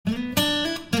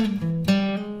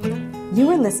You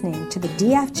are listening to the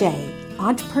DFJ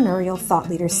Entrepreneurial Thought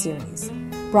Leader Series,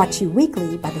 brought to you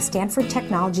weekly by the Stanford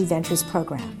Technology Ventures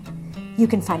Program. You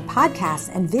can find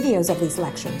podcasts and videos of these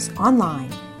lectures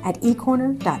online at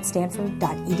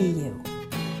ecorner.stanford.edu.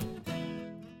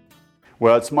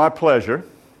 Well, it's my pleasure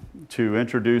to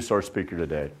introduce our speaker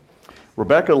today.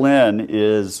 Rebecca Lynn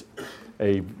is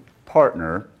a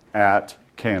partner at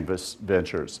Canvas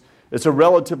Ventures. It's a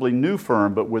relatively new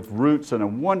firm, but with roots in a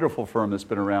wonderful firm that's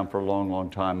been around for a long, long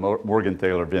time, Morgan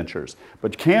Thaler Ventures.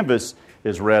 But Canvas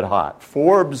is red hot.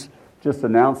 Forbes just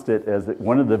announced it as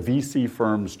one of the VC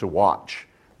firms to watch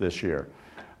this year.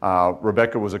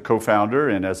 Rebecca was a co-founder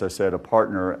and, as I said, a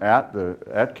partner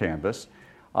at Canvas.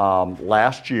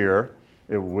 Last year,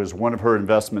 it was one of her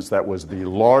investments that was the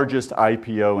largest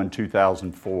IPO in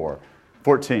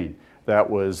 2014. That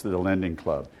was the Lending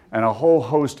Club. And a whole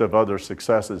host of other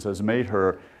successes has made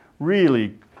her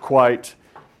really quite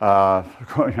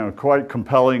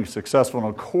compelling, successful. And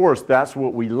of course, that's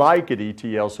what we like at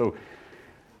ETL. So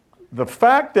the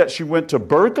fact that she went to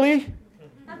Berkeley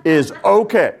is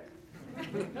okay.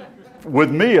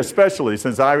 With me especially,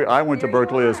 since I went to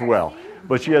Berkeley as well.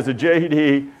 But she has a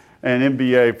JD and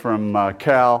MBA from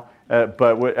Cal.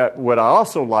 But what I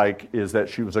also like is that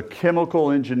she was a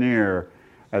chemical engineer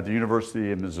at the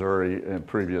University of Missouri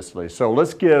previously. So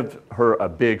let's give her a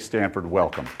big Stanford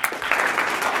welcome.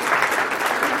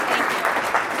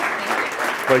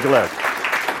 Thank you. Take a look.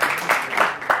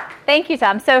 Thank you,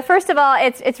 Tom. So first of all,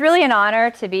 it's really an honor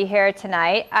to be here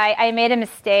tonight. I made a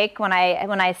mistake when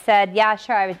I said, yeah,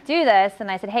 sure, I would do this.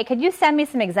 And I said, hey, could you send me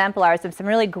some exemplars of some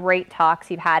really great talks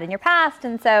you've had in your past?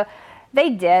 And so they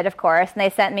did, of course, and they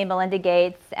sent me Melinda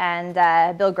Gates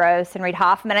and Bill Gross and Reid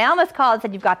Hoffman. I almost called and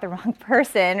said, you've got the wrong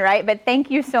person, right? But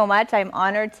thank you so much. I'm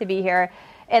honored to be here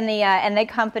in the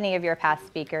company of your past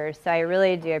speakers. So I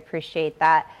really do appreciate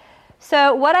that.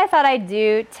 So what I thought I'd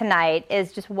do tonight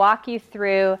is just walk you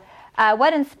through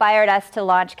what inspired us to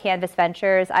launch Canvas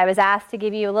Ventures. I was asked to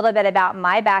give you a little bit about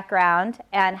my background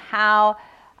and how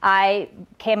I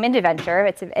came into venture.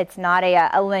 It's not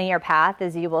a linear path,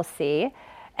 as you will see.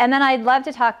 And then I'd love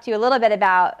to talk to you a little bit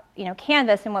about,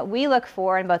 Canvas and what we look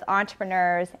for in both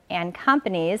entrepreneurs and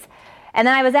companies. And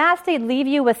then I was asked to leave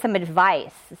you with some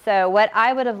advice. So what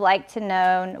I would have liked to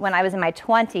know when I was in my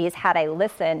 20s had I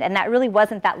listened, and that really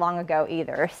wasn't that long ago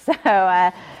either.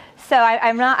 So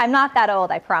I'm not that old,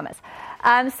 I promise.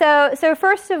 So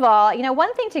first of all,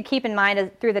 one thing to keep in mind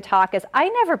through the talk is I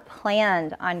never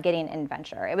planned on getting in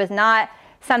venture. It was not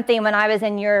something when I was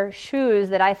in your shoes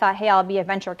that I thought, hey, I'll be a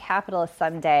venture capitalist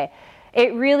someday.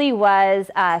 It really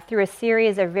was through a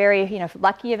series of very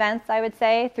lucky events, I would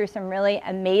say, through some really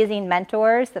amazing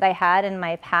mentors that I had in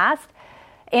my past,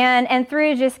 and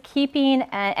through just keeping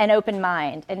an open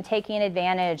mind and taking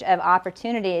advantage of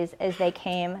opportunities as they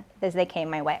came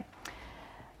my way.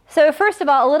 So first of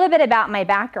all, a little bit about my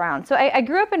background. So I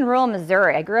grew up in rural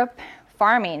Missouri. I grew up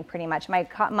farming pretty much.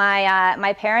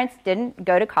 My parents didn't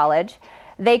go to college.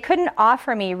 They couldn't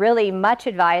offer me really much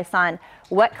advice on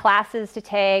what classes to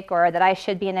take or that I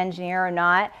should be an engineer or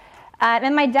not.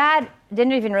 And my dad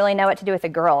didn't even really know what to do with a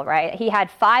girl, right? He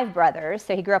had 5 brothers,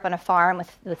 so he grew up on a farm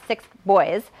with 6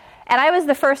 boys. And I was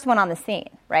the first one on the scene,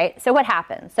 right? So what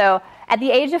happened? So at the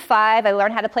age of 5, I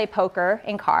learned how to play poker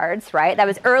and cards, right? That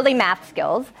was early math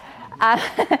skills.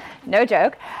 No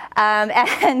joke.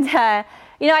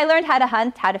 I learned how to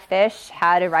hunt, how to fish,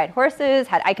 how to ride horses.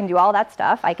 I can do all that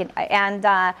stuff.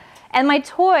 And my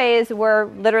toys were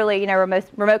literally,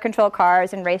 remote control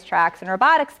cars and racetracks and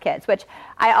robotics kits, which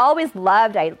I always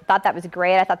loved. I thought that was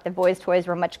great. I thought the boys' toys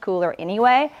were much cooler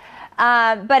anyway.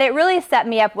 But it really set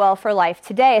me up well for life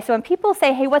today. So when people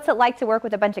say, hey, what's it like to work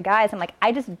with a bunch of guys? I'm like,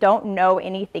 I just don't know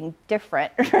anything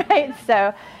different, right?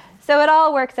 So it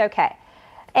all works okay.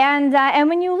 And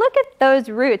when you look at those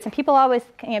roots, and people always,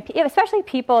 especially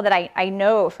people that I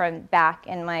know from back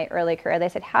in my early career, they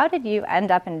said, how did you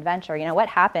end up in venture? What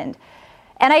happened?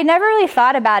 And I never really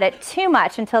thought about it too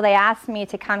much until they asked me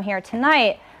to come here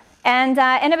tonight. And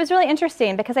it was really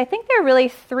interesting because I think there are really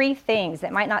 3 things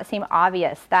that might not seem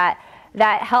obvious that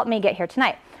helped me get here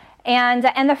tonight. And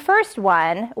the first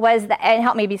one was, and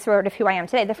helped me be sort of who I am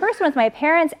today. The first one was my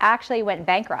parents actually went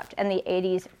bankrupt in the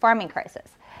 80s farming crisis.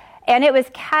 And it was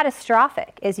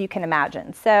catastrophic, as you can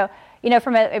imagine. So,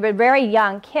 from a very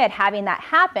young kid having that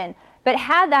happen, but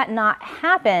had that not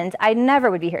happened, I never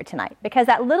would be here tonight. Because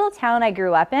that little town I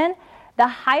grew up in, the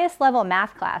highest level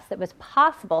math class that was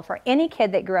possible for any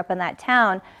kid that grew up in that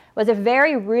town was a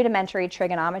very rudimentary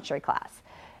trigonometry class.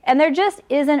 And there just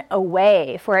isn't a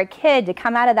way for a kid to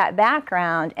come out of that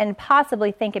background and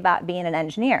possibly think about being an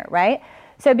engineer, right?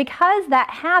 So because that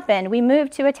happened, we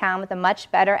moved to a town with a much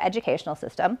better educational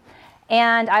system,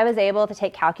 and I was able to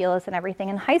take calculus and everything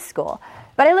in high school.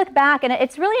 But I look back, and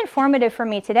it's really informative for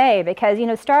me today because,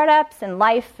 startups and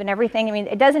life and everything,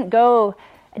 it doesn't go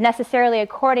necessarily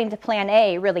according to plan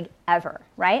A really ever,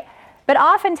 right? But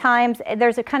oftentimes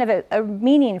there's a kind of a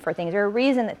meaning for things or a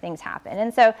reason that things happen.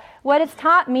 And so what it's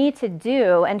taught me to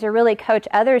do and to really coach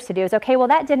others to do is, okay, well,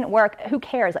 that didn't work. Who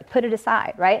cares? Like, put it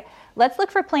aside, right? Let's look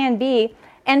for plan B,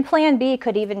 and plan B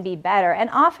could even be better. And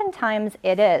oftentimes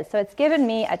it is. So it's given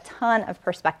me a ton of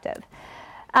perspective.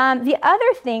 The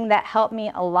other thing that helped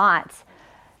me a lot,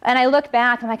 and I look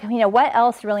back, I'm like, what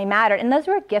else really mattered? And those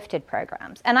were gifted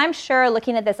programs. And I'm sure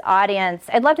looking at this audience,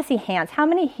 I'd love to see hands. How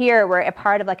many here were a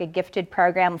part of like a gifted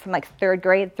program from like 3rd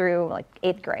grade through like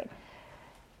 8th grade?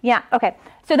 Yeah, okay.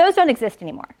 So those don't exist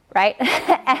anymore, right?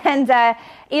 And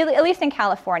at least in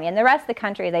California. And the rest of the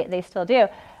country, they still do.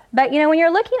 But, when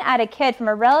you're looking at a kid from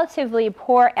a relatively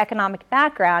poor economic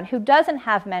background who doesn't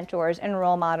have mentors and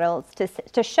role models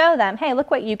to show them, hey,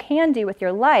 look what you can do with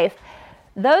your life,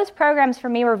 those programs for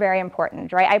me were very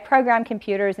important, right? I programmed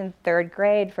computers in 3rd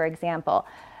grade, for example.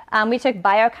 We took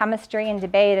biochemistry and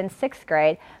debate in 6th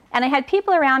grade. And I had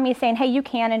people around me saying, hey, you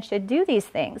can and should do these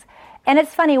things. And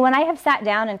it's funny, when I have sat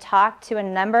down and talked to a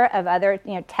number of other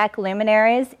tech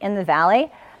luminaries in the Valley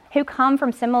who come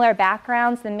from similar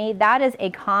backgrounds than me, that is a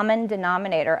common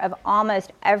denominator of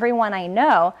almost everyone I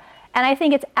know. And I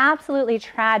think it's absolutely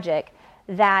tragic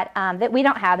that we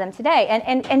don't have them today.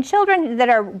 And children that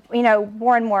are,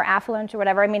 born more affluent or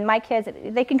whatever, my kids,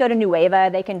 they can go to Nueva,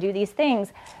 they can do these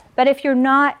things. But if you're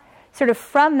not sort of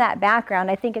from that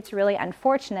background, I think it's really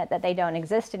unfortunate that they don't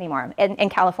exist anymore in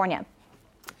California.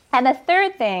 And the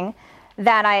third thing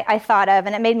that I thought of,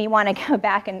 and it made me want to go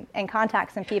back and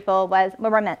contact some people,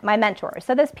 were my mentors.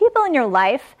 So there's people in your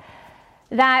life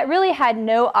that really had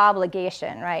no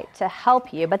obligation, right, to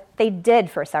help you, but they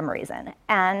did for some reason.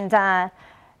 And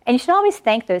you should always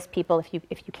thank those people if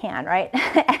you can, right?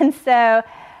 And so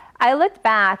I looked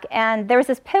back, and there was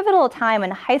this pivotal time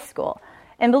in high school.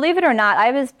 And believe it or not,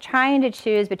 I was trying to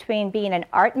choose between being an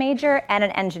art major and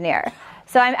an engineer.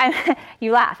 So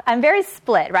you laugh. I'm very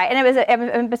split, right? And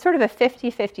it was sort of a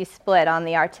 50-50 split on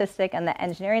the artistic and the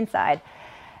engineering side.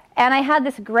 And I had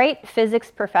this great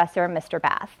physics professor, Mr.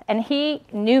 Bath, and he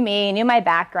knew me, knew my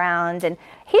background, and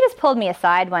he just pulled me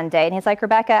aside one day, and he's like,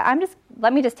 Rebecca,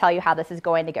 let me just tell you how this is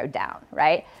going to go down,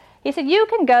 right? He said, you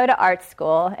can go to art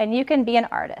school, and you can be an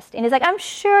artist. And he's like, I'm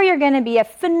sure you're going to be a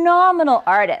phenomenal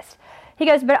artist. He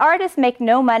goes, but artists make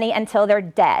no money until they're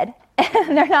dead,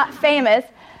 and they're not famous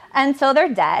until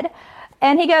they're dead.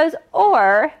 And he goes,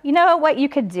 or, what you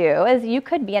could do is you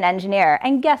could be an engineer.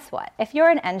 And guess what? If you're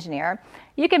an engineer,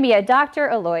 you can be a doctor,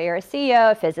 a lawyer, a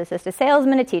CEO, a physicist, a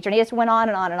salesman, a teacher. And he just went on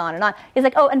and on and on and on. He's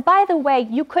like, oh, and by the way,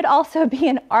 you could also be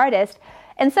an artist.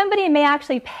 And somebody may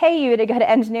actually pay you to go to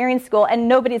engineering school, and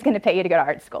nobody's going to pay you to go to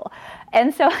art school.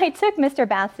 And so I took Mr.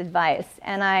 Bath's advice,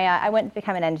 and I went to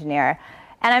become an engineer.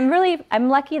 And I'm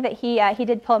lucky that he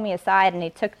did pull me aside, and he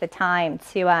took the time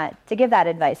to give that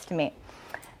advice to me.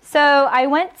 So I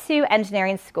went to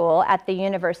engineering school at the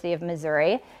University of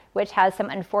Missouri, which has some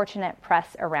unfortunate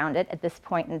press around it at this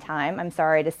point in time, I'm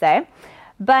sorry to say.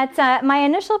 But my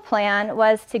initial plan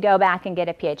was to go back and get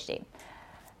a PhD.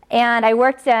 And I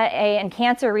worked in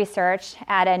cancer research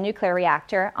at a nuclear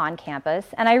reactor on campus,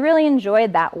 and I really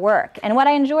enjoyed that work. And what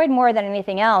I enjoyed more than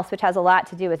anything else, which has a lot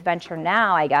to do with Venture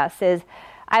Now, I guess, is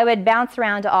I would bounce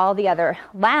around to all the other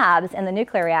labs in the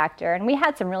nuclear reactor, and we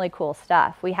had some really cool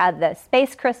stuff. We had the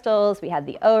space crystals, we had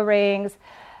the O-rings,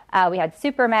 we had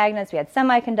super magnets, we had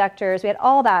semiconductors, we had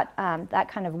all that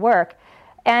kind of work.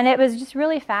 And it was just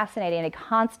really fascinating to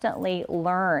constantly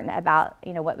learn about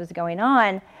what was going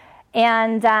on.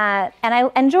 And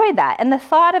I enjoyed that. And the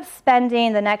thought of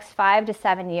spending the next 5 to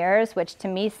 7 years, which to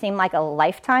me seemed like a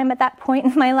lifetime at that point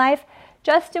in my life,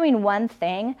 just doing one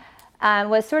thing,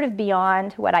 was sort of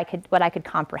beyond what I could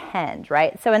comprehend,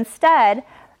 right? So instead,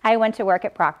 I went to work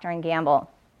at Procter & Gamble.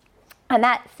 And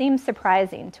that seems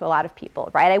surprising to a lot of people,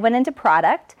 right? I went into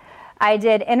product. I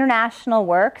did international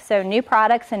work, so new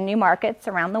products and new markets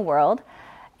around the world.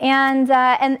 And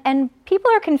people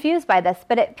are confused by this,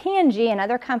 but at P&G and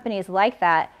other companies like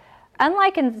that,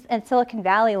 unlike in Silicon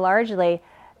Valley largely,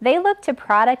 they look to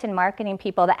product and marketing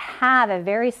people that have a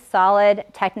very solid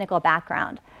technical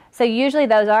background. So usually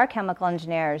those are chemical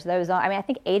engineers. I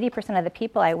think 80% of the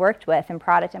people I worked with in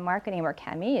product and marketing were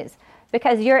chemies,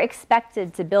 because you're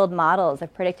expected to build models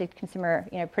of predicted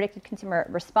consumer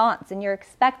response, and you're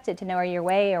expected to know your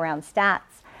way around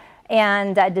stats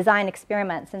and design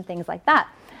experiments and things like that.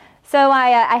 So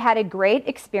I had a great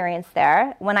experience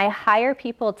there. When I hire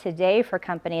people today for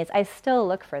companies, I still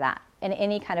look for that in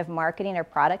any kind of marketing or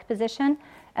product position.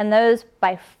 And those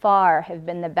by far have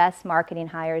been the best marketing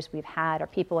hires we've had, are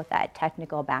people with that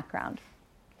technical background.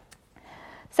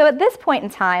 So at this point in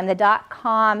time, the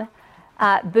dot-com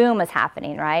boom was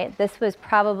happening, right? This was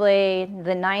probably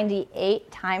the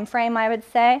 98 timeframe, I would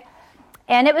say.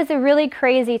 And it was a really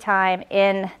crazy time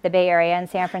in the Bay Area and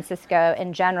San Francisco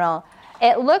in general.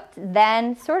 It looked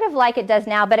then sort of like it does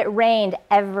now, but it rained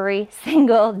every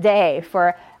single day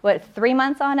for, 3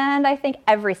 months on end, I think,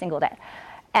 every single day.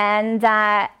 And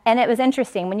it was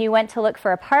interesting. When you went to look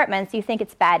for apartments, you think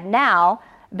it's bad now,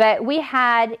 but we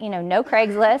had, no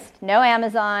Craigslist, no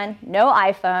Amazon, no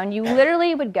iPhone. You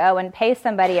literally would go and pay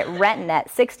somebody at RentNet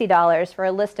 $60 for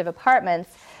a list of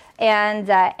apartments, and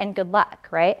good luck,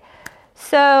 right?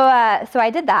 So I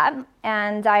did that,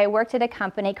 and I worked at a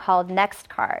company called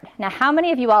NextCard. Now, how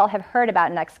many of you all have heard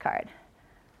about NextCard?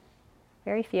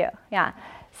 Very few, yeah.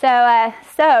 So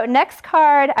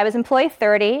NextCard, I was employee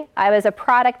 30. I was a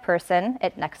product person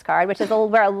at NextCard, which is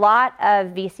where a lot of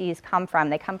VCs come from.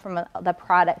 They come from the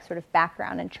product sort of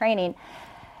background and training.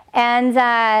 And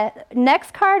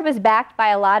NextCard was backed by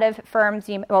a lot of firms.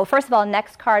 Well, first of all,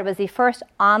 NextCard was the first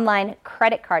online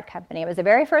credit card company. It was the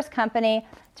very first company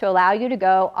to allow you to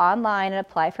go online and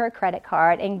apply for a credit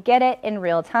card and get it in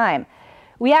real time.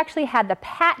 We actually had the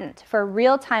patent for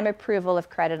real-time approval of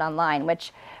credit online,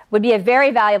 which would be a very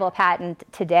valuable patent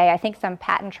today. I think some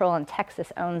patent troll in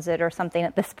Texas owns it or something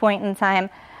at this point in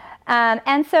time.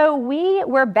 And so we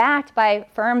were backed by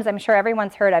firms I'm sure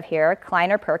everyone's heard of here,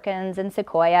 Kleiner Perkins and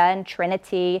Sequoia and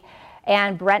Trinity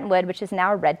and Brentwood, which is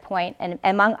now Redpoint, and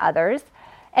among others.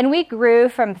 And we grew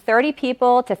from 30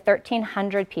 people to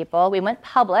 1,300 people. We went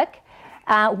public.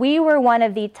 We were one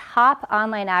of the top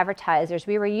online advertisers.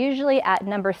 We were usually at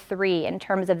number 3 in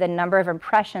terms of the number of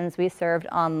impressions we served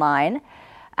online.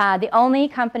 The only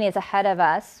companies ahead of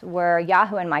us were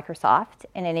Yahoo and Microsoft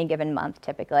in any given month,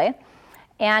 typically.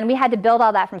 And we had to build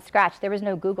all that from scratch. There was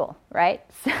no Google, right?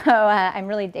 So I'm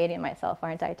really dating myself,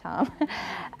 aren't I, Tom?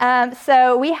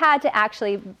 So we had to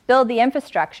actually build the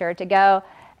infrastructure to go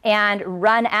and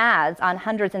run ads on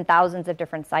hundreds and thousands of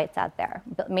different sites out there,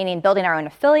 meaning building our own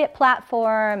affiliate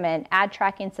platform and ad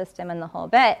tracking system and the whole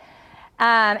bit.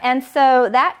 And so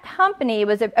that company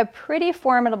was a pretty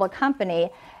formidable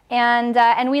company,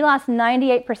 and we lost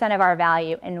 98% of our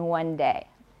value in one day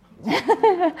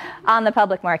on the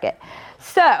public market.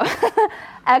 So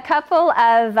a couple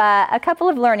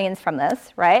of learnings from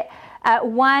this, right?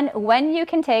 One, when you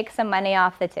can take some money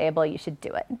off the table, you should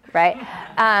do it, right?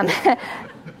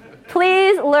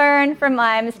 Please learn from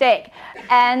my mistake.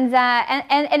 And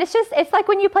it's like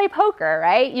when you play poker,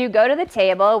 right? You go to the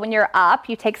table, when you're up,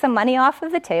 you take some money off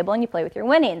of the table and you play with your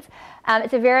winnings.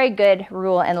 It's a very good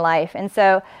rule in life. And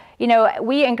so,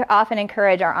 we often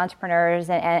encourage our entrepreneurs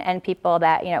and people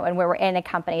that, when we're in a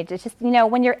company to just,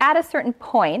 when you're at a certain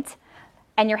point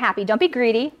and you're happy, don't be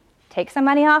greedy. Take some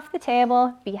money off the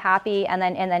table, be happy, and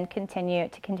then continue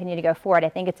to go forward. I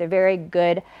think it's a very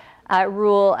good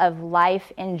rule of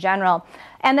life in general.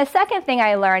 And the second thing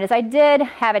I learned is I did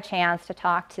have a chance to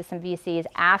talk to some VCs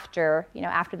after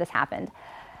this happened.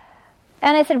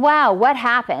 And I said, wow, what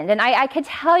happened? And I could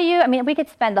tell you, we could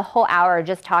spend the whole hour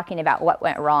just talking about what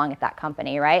went wrong at that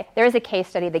company, right? There's a case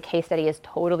study. The case study is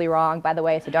totally wrong, by the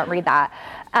way, so don't read that.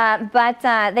 But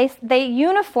they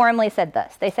uniformly said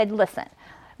this. They said, listen,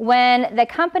 when the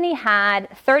company had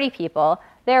 30 people,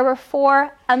 there were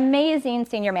 4 amazing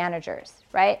senior managers,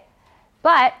 right?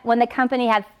 But when the company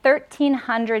had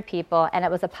 1,300 people and it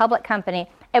was a public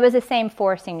company, it was the same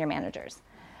 4 senior managers.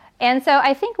 And so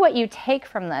I think what you take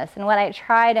from this, and what I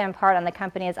try to impart on the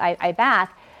companies I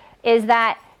back, is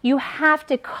that you have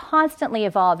to constantly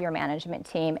evolve your management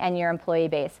team and your employee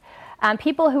base.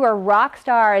 People who are rock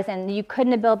stars and you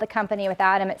couldn't have built the company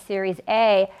without them at Series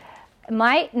A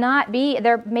might not be,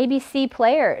 they're maybe C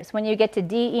players when you get to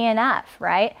D, E, and F,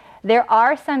 right? There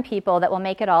are some people that will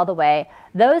make it all the way.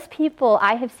 Those people,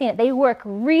 I have seen it, they work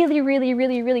really, really,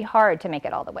 really, really hard to make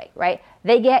it all the way, right?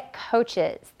 They get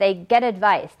coaches, they get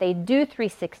advice, they do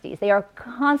 360s,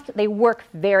 they work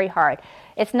very hard.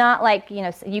 It's not like,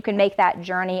 you can make that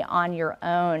journey on your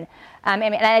own. And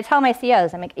I tell my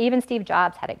CEOs, even Steve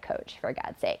Jobs had a coach, for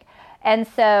God's sake. And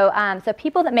so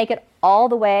people that make it all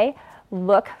the way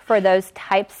look for those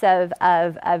types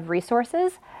of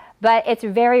resources, but it's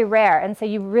very rare. And so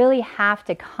you really have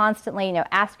to constantly,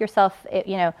 ask yourself,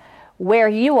 where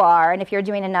you are and if you're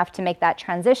doing enough to make that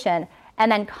transition,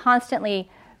 and then constantly,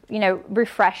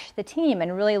 refresh the team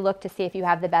and really look to see if you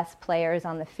have the best players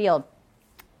on the field.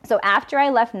 So after I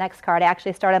left NextCard, I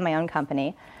actually started my own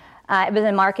company. It was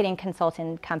a marketing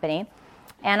consulting company.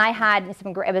 And I had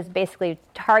it was basically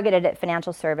targeted at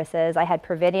financial services. I had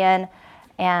Providian,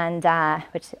 and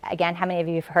which, again, how many of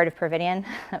you have heard of Providian?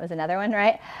 That was another one,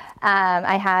 right?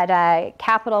 I had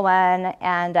Capital One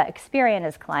and Experian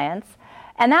as clients.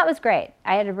 And that was great.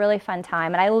 I had a really fun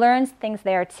time. And I learned things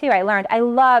there, too. I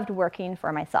loved working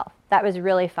for myself. That was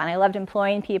really fun. I loved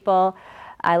employing people.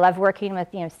 I loved working with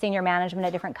senior management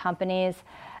at different companies.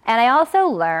 And I also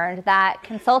learned that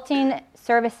consulting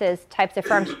services types of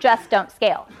firms just don't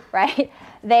scale, right?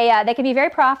 They can be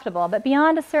very profitable, but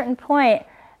beyond a certain point,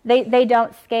 they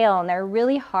don't scale, and they're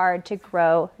really hard to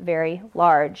grow very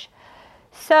large.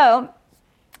 So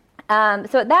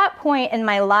at that point in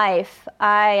my life,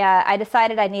 I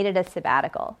decided I needed a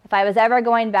sabbatical. If I was ever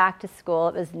going back to school,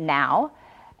 it was now.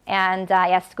 And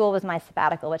school was my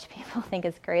sabbatical, which people think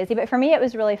is crazy. But for me, it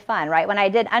was really fun, right? When I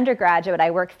did undergraduate, I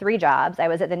worked 3 jobs. I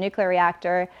was at the nuclear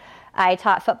reactor. I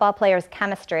taught football players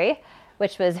chemistry,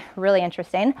 which was really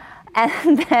interesting.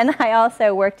 And then I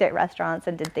also worked at restaurants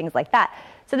and did things like that.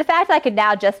 So the fact that I could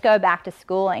now just go back to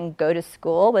school and go to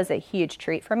school was a huge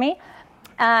treat for me.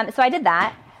 So I did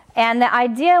that. And the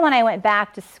idea when I went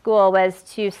back to school was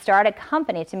to start a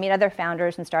company, to meet other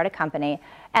founders and start a company,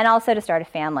 and also to start a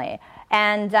family.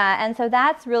 And so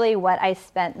that's really what I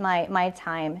spent my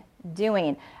time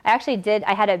doing.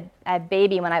 I had a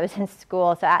baby when I was in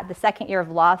school. So at the second year of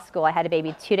law school, I had a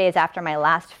baby 2 days after my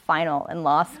last final in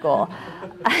law school.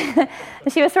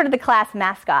 She was sort of the class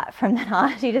mascot from then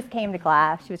on. She just came to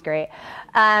class. She was great.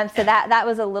 So that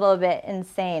was a little bit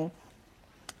insane.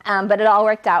 But it all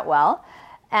worked out well.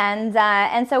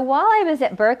 And so while I was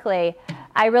at Berkeley,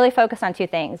 I really focused on 2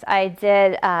 things. I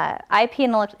did IP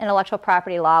and intellectual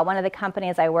property law. One of the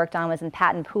companies I worked on was in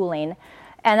patent pooling.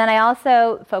 And then I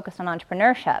also focused on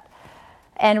entrepreneurship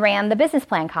and ran the business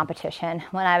plan competition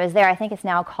when I was there. I think it's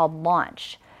now called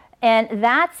Launch. And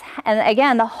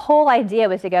again, the whole idea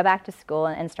was to go back to school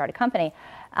and start a company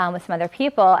with some other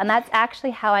people. And that's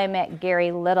actually how I met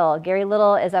Gary Little. Gary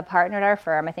Little is a partner at our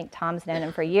firm. I think Tom's known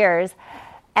him for years.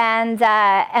 And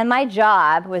my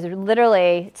job was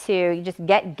literally to just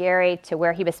get Gary to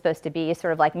where he was supposed to be,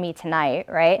 sort of like me tonight,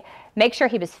 right? Make sure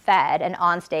he was fed and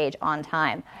on stage on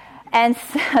time. And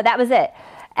so that was it.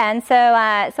 And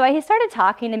so he started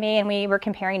talking to me, and we were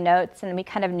comparing notes, and we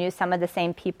kind of knew some of the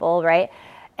same people, right?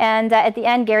 And at the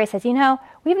end, Gary says,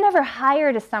 we've never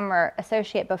hired a summer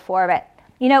associate before, but,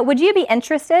 would you be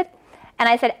interested? And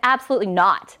I said, absolutely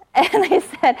not. And I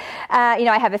said,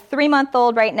 I have a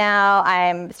 3-month-old right now.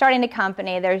 I'm starting a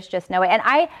company. There's just no way. And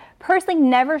I personally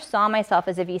never saw myself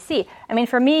as a VC. I mean,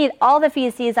 for me, all the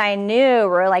VCs I knew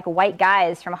were like white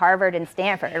guys from Harvard and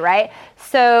Stanford, right?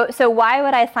 So why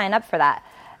would I sign up for that?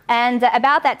 And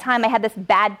about that time, I had this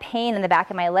bad pain in the back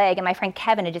of my leg, and my friend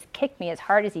Kevin had just kicked me as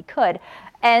hard as he could.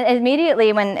 And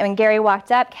immediately when Gary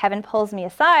walked up, Kevin pulls me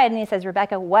aside, and he says,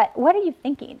 Rebecca, what are you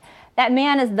thinking? That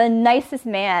man is the nicest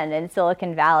man in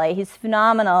Silicon Valley. He's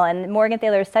phenomenal, and Morgan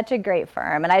Thaler is such a great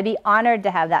firm, and I'd be honored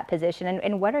to have that position,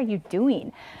 and what are you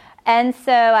doing? And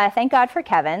so thank God for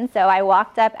Kevin. So I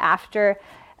walked up after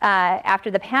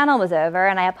the panel was over,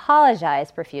 and I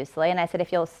apologized profusely, and I said,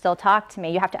 if you'll still talk to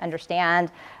me, you have to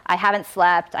understand, I haven't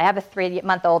slept, I have a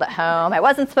 3-month-old at home, I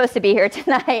wasn't supposed to be here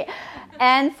tonight.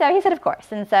 And so he said, of course.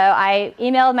 And so I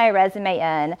emailed my resume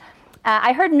in.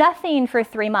 I heard nothing for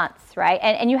 3 months, right?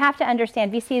 And you have to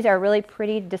understand, VCs are really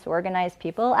pretty disorganized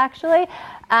people, actually.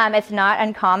 It's not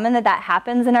uncommon that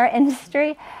happens in our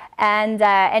industry.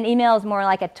 And email is more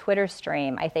like a Twitter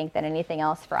stream, I think, than anything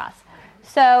else for us.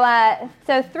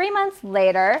 So 3 months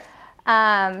later,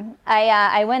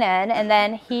 I went in, and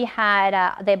then he had,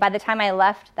 by the time I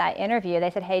left that interview,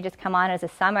 they said, hey, just come on as a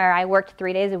summer. I worked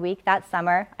 3 days a week that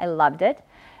summer. I loved it.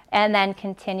 And then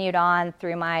continued on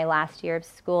through my last year of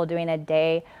school, doing a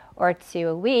day or 2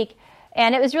 a week.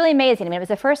 And it was really amazing. I mean, it was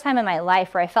the first time in my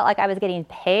life where I felt like I was getting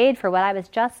paid for what I was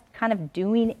just kind of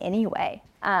doing anyway,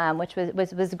 which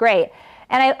was great.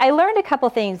 And I learned a couple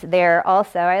things there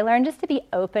also. I learned just to be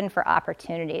open for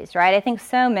opportunities, right? I think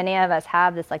so many of us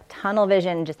have this like tunnel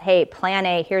vision, just, hey, plan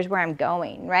A, here's where I'm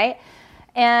going, right?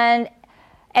 And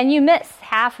you miss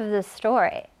half of the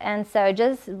story. And so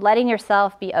just letting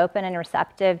yourself be open and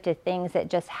receptive to things that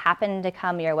just happen to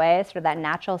come your way, sort of that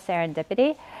natural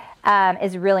serendipity,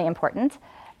 is really important.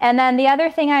 And then the other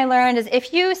thing I learned is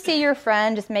if you see your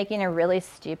friend just making a really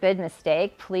stupid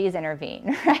mistake, please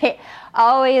intervene, right?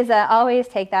 Always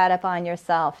take that upon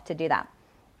yourself to do that.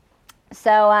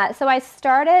 So I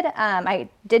started, I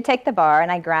did take the bar,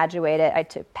 and I graduated. I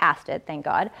passed it, thank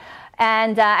God.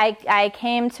 And I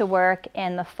came to work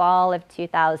in the fall of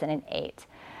 2008.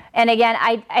 And again,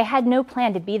 I had no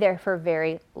plan to be there for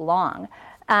very long.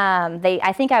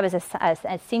 I think I was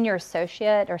a senior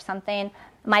associate or something.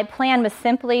 My plan was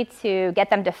simply to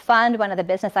get them to fund one of the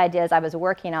business ideas I was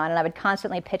working on, and I would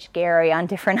constantly pitch Gary on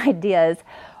different ideas,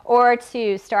 or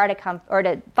to start or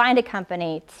to find a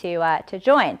company to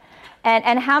join.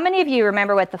 And how many of you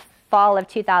remember what the fall of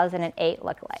 2008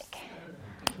 looked like?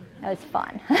 That was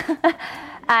fun.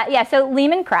 So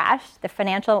Lehman crashed. The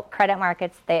financial credit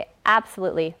markets, they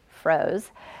absolutely froze.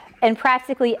 In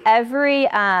practically every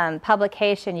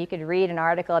publication, you could read an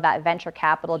article about venture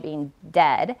capital being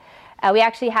dead. We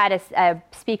actually had a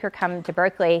speaker come to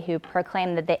Berkeley who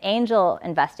proclaimed that the angel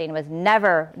investing was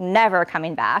never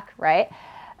coming back, right?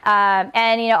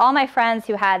 And all my friends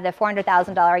who had the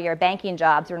 $400,000 a year banking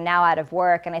jobs are now out of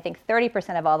work, and I think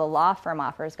 30% of all the law firm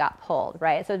offers got pulled,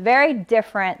 right? So it's very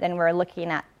different than we're looking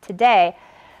at today.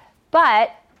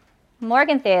 But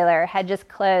Morgan Thaler had just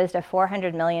closed a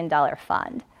 $400 million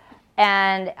fund.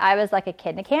 And I was like a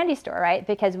kid in a candy store, right?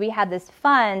 Because we had this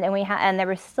fund, and there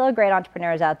were still great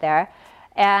entrepreneurs out there.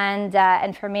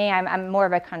 And for me, I'm more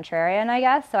of a contrarian, I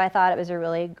guess. So I thought it was a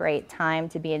really great time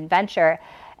to be in venture.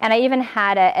 And I even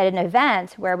had an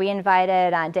event where we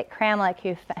invited Dick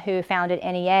Kramlich, who founded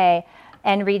NEA,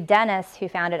 and Reed Dennis, who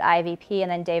founded IVP,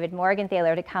 and then David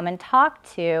Morgenthaler, to come and talk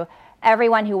to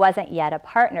everyone who wasn't yet a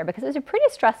partner, because it was a pretty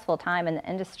stressful time in the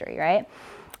industry, right?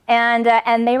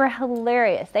 And they were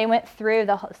hilarious. They went through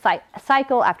the whole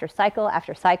cycle after cycle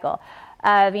after cycle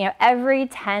of every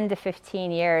 10 to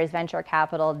 15 years venture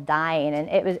capital dying, and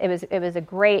it was a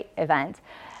great event.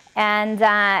 And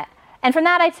from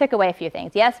that I took away a few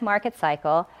things. Yes, market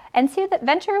cycle, and two, that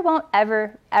venture won't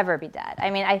ever be dead. I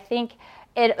mean, I think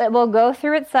it will go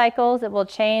through its cycles, it will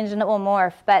change, and it will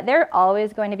morph, but there are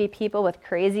always going to be people with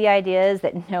crazy ideas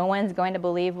that no one's going to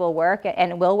believe will work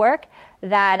and will work,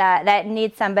 that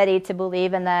need somebody to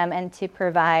believe in them and to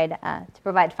provide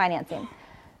financing.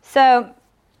 So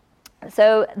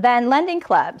then Lending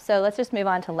Club. So let's just move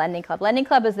on to Lending Club. Lending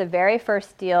Club was the very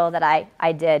first deal that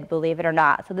I did, believe it or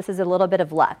not. So this is a little bit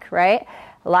of luck, right?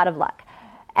 A lot of luck.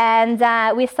 And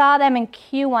we saw them in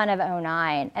Q1 of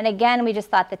 2009. And again, we just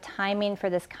thought the timing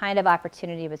for this kind of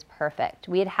opportunity was perfect.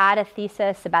 We had a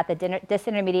thesis about the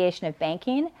disintermediation of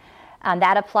banking.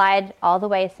 That applied all the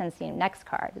way since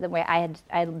NextCard, the way I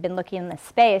had been looking in this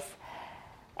space.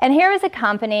 And here was a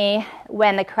company,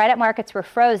 when the credit markets were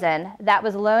frozen, that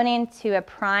was loaning to a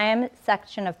prime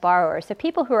section of borrowers, so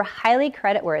people who were highly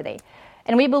creditworthy.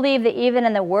 And we believe that even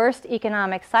in the worst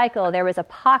economic cycle, there was a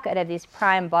pocket of these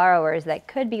prime borrowers that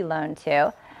could be loaned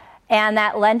to, and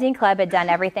that Lending Club had done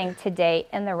everything to date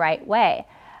in the right way.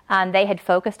 They had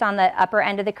focused on the upper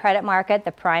end of the credit market,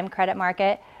 the prime credit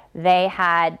market. They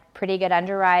had pretty good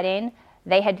underwriting.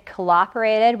 They had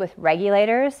cooperated with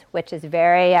regulators, which is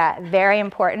very, very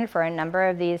important for a number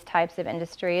of these types of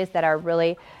industries that are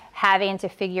really having to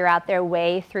figure out their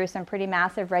way through some pretty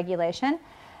massive regulation.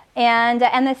 And the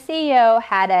CEO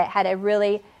had a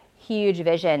really huge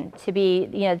vision to be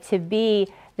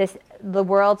the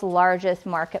world's largest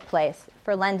marketplace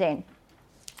for lending.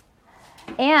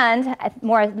 And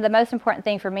the most important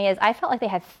thing for me is I felt like they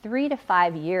had 3 to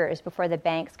 5 years before the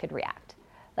banks could react.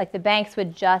 Like the banks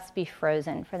would just be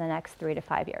frozen for the next 3 to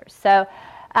 5 years. So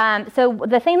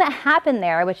the thing that happened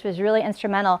there, which was really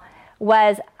instrumental,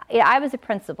 was I was a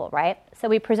principal, right? So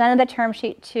we presented the term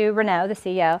sheet to Renaud, the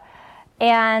CEO,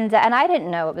 and I didn't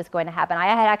know what was going to happen. I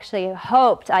had actually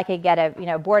hoped I could get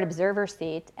a board observer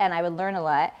seat, and I would learn a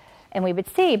lot, and we would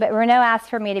see. But Renaud asked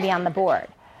for me to be on the board,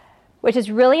 which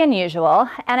is really unusual.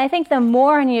 And I think the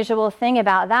more unusual thing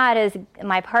about that is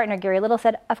my partner, Gary Little,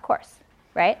 said, of course,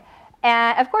 right?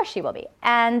 And of course she will be.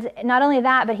 And not only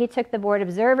that, but he took the board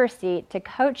observer seat to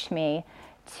coach me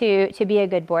to be a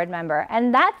good board member.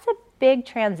 And that's a big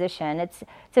transition. It's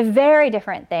a very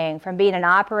different thing from being an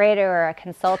operator or a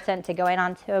consultant to going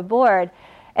onto a board.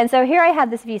 And so here I had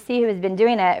this VC who has been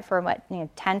doing it for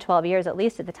 10, 12 years at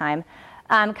least at the time,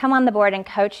 come on the board and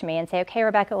coach me and say, okay,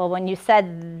 Rebecca, well, when you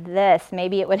said this,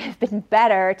 maybe it would have been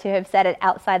better to have said it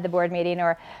outside the board meeting,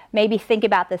 or maybe think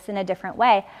about this in a different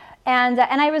way. And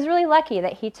I was really lucky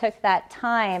that he took that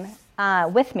time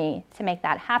with me to make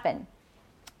that happen.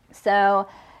 So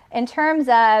in terms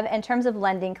of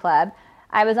Lending Club,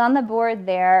 I was on the board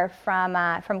there from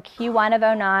Q1 of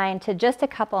 2009 to just a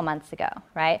couple of months ago,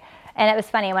 right? And it was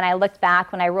funny, when I looked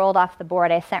back, when I rolled off the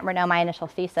board, I sent Renaud my initial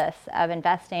thesis of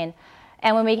investing.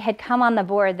 And when we had come on the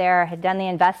board there, had done the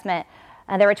investment,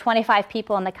 there were 25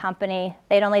 people in the company.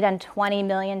 They'd only done $20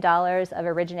 million of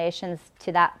originations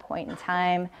to that point in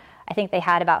time. I think they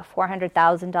had about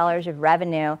 $400,000 of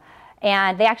revenue.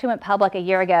 And they actually went public a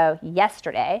year ago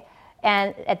yesterday.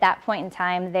 And at that point in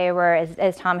time, they were,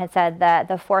 as Tom had said,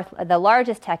 the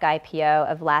largest tech IPO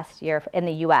of last year in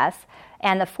the U.S.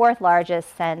 and the fourth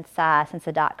largest since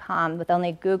the .com, with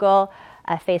only Google,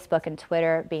 Facebook, and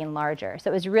Twitter being larger. So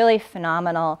it was really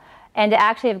phenomenal. And to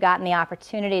actually have gotten the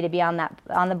opportunity to be on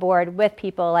the board with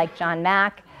people like John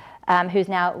Mack, who's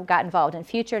now got involved in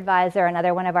Future Advisor,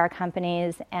 another one of our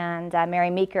companies, and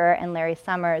Mary Meeker and Larry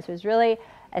Summers, was really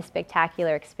a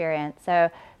spectacular experience.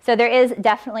 So there is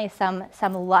definitely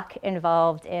some luck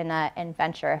involved in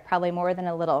venture, probably more than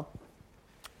a little.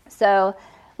 So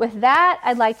with that,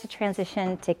 I'd like to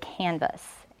transition to Canvas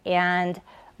and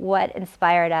what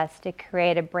inspired us to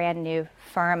create a brand new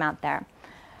firm out there.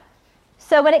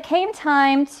 So when it came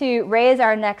time to raise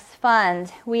our next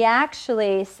fund, we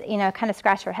actually, kind of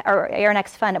scratched our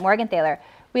next fund at Morgan Thaler.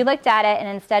 We looked at it, and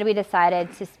instead we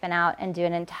decided to spin out and do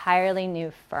an entirely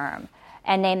new firm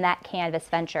and name that Canvas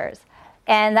Ventures.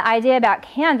 And the idea about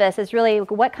Canvas is really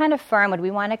what kind of firm would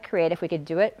we want to create if we could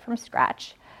do it from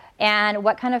scratch? And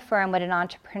what kind of firm would an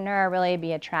entrepreneur really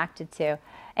be attracted to?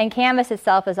 And Canvas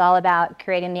itself is all about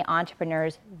creating the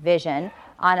entrepreneur's vision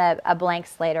on a blank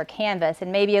slate or canvas,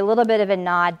 and maybe a little bit of a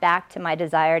nod back to my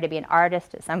desire to be an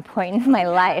artist at some point in my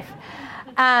life.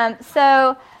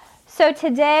 So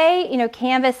today,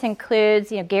 Canvas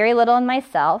includes, Gary Little and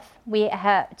myself. We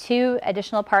have 2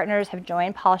 additional partners have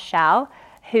joined. Paul Shao,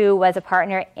 who was a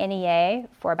partner at NEA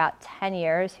for about 10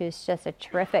 years, who's just a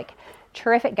terrific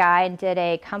guy and did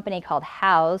a company called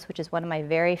House, which is one of my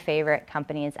very favorite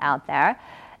companies out there.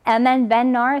 And then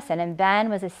Ben Norrison, and Ben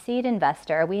was a seed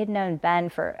investor. We had known Ben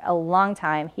for a long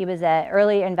time. He was an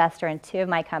early investor in 2 of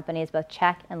my companies, both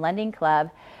Check and Lending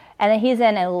Club. And then he's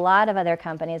in a lot of other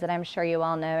companies that I'm sure you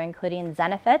all know, including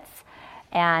Zenefits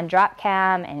and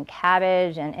Dropcam and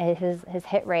Cabbage, and his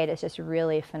hit rate is just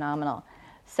really phenomenal.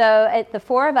 So the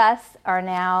 4 of us are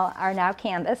now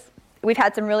Canvas. We've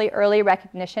had some really early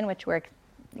recognition, which we're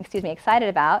excited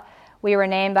about. We were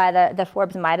named by the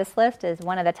Forbes Midas list as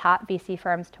one of the top VC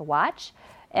firms to watch,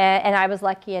 and I was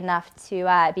lucky enough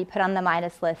to be put on the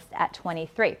Midas list at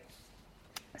 23.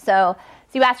 So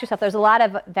you ask yourself, there's a lot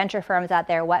of venture firms out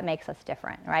there. What makes us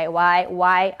different, right?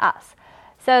 Why us?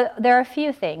 So there are a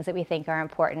few things that we think are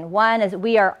important. One is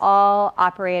we are all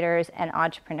operators and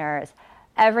entrepreneurs.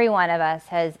 Every one of us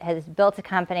has built a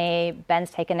company.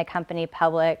 Ben's taken a company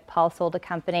public. Paul sold a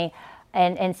company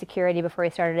in security before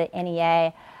he started at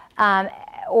NEA.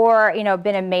 Or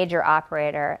been a major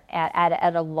operator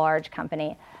at a large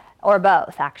company, or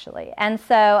both actually. And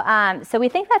so we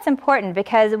think that's important,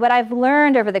 because what I've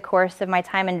learned over the course of my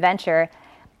time in venture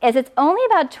is it's only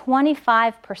about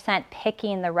 25%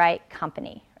 picking the right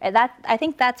company. I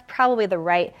think that's probably the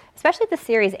right, especially the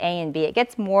Series A and B. It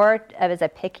gets more as a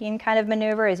picking kind of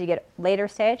maneuver as you get later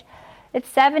stage. It's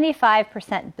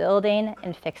 75% building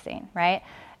and fixing, right?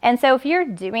 And so if you're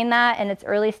doing that in its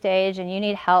early stage and you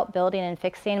need help building and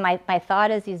fixing, my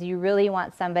thought is you really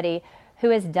want somebody who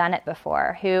has done it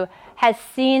before, who has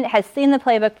seen the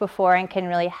playbook before and can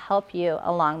really help you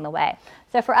along the way.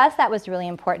 So for us, that was really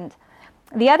important.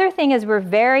 The other thing is we're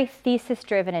very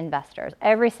thesis-driven investors,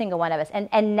 every single one of us,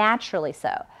 and naturally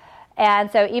so.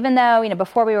 And so even though,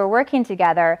 before we were working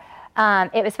together,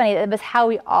 it was funny, it was how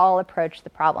we all approached the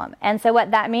problem. And so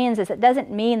what that means is it doesn't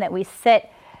mean that we sit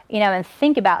and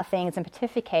think about things and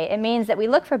pontificate. It means that we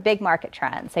look for big market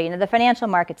trends. So, the financial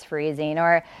market's freezing,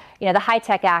 or, the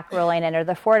High-Tech Act rolling in, or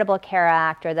the Affordable Care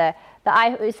Act, or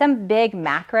some big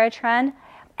macro trend.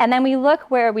 And then we look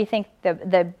where we think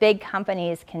the big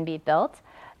companies can be built,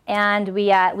 and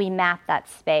we map that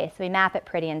space. We map it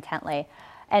pretty intently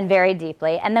and very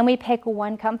deeply. And then we pick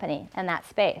one company in that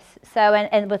space. So,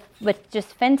 and with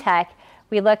just fintech,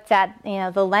 we looked at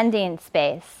the lending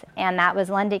space, and that was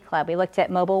Lending Club. We looked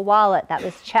at mobile wallet, that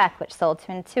was Check, which sold to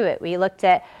Intuit. We looked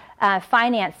at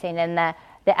financing and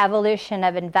the evolution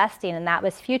of investing, and that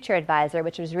was Future Advisor,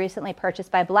 which was recently purchased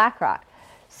by BlackRock.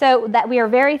 So that we are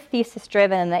very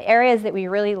thesis-driven, and the areas that we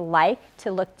really like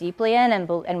to look deeply in and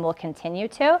will continue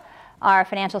to are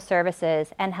financial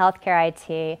services and healthcare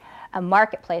IT,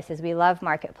 marketplaces. We love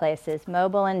marketplaces,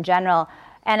 mobile in general.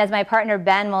 And as my partner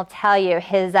Ben will tell you,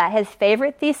 his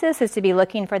favorite thesis is to be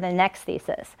looking for the next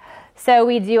thesis. So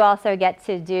we do also get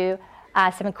to do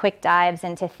some quick dives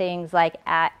into things like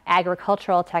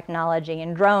agricultural technology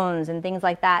and drones and things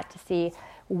like that to see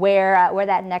where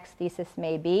that next thesis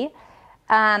may be.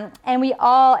 And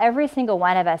every single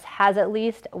one of us has at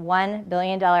least $1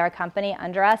 billion company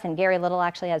under us, and Gary Little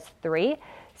actually has 3.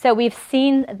 So we've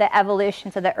seen the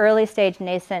evolution, so the early stage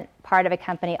nascent part of a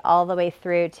company all the way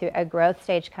through to a growth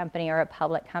stage company or a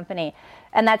public company.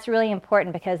 And that's really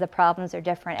important because the problems are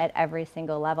different at every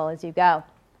single level as you go.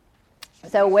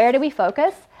 So where do we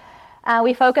focus?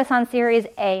 We focus on Series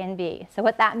A and B. So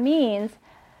what that means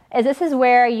is this is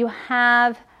where you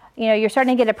have, you're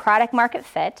starting to get a product market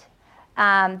fit.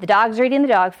 The dogs are eating the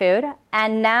dog food,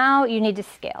 and now you need to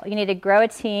scale. You need to grow a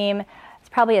team. It's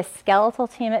probably a skeletal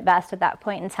team at best at that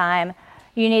point in time.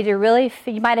 You need to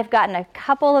you might have gotten a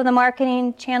couple of the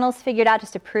marketing channels figured out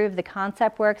just to prove the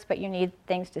concept works, but you need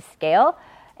things to scale,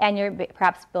 and you're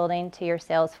perhaps building to your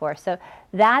sales force. So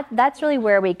that's really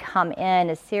where we come in,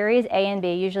 is Series A and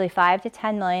B, usually 5 to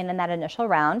 10 million in that initial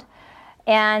round,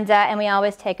 and we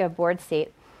always take a board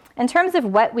seat. In terms of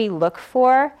what we look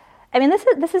for, I mean,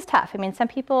 this is tough. I mean, some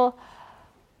people,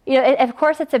 of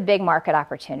course, it's a big market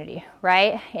opportunity,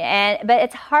 right? But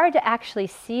it's hard to actually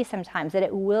see sometimes that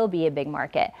it will be a big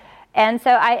market. And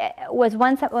so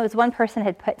one person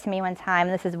had put to me one time,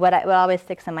 and this is what always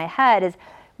sticks in my head, is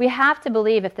we have to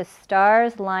believe if the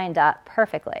stars lined up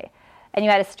perfectly, and you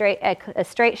had a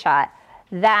straight shot,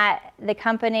 that the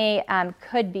company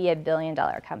could be $1 billion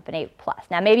company plus.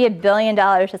 Now, maybe $1 billion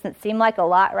doesn't seem like a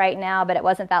lot right now, but it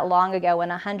wasn't that long ago when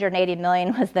 180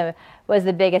 million was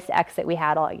the biggest exit we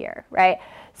had all year, right?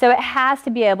 So it has to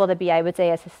be able to be, I would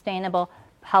say, a sustainable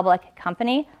public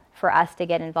company for us to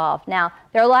get involved. Now,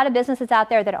 there are a lot of businesses out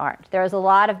there that aren't. There's a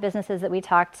lot of businesses that we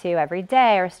talk to every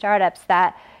day, or startups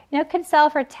that could sell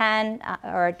for 10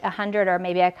 or 100 or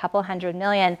maybe a couple $100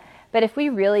 million. But if we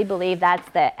really believe that's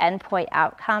the endpoint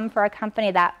outcome for a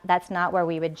company, that's not where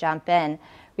we would jump in.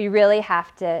 We really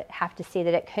have to see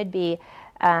that it could be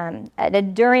an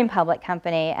enduring public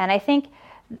company. And I think,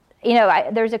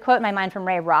 there's a quote in my mind from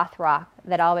Ray Rothrock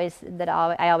that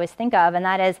I always think of, and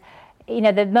that is,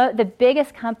 the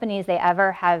biggest companies they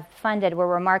ever have funded were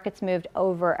where markets moved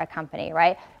over a company,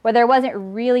 right? Where there wasn't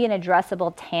really an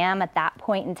addressable TAM at that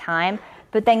point in time,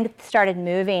 but then started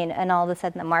moving, and all of a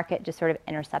sudden the market just sort of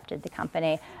intercepted the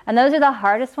company. And those are the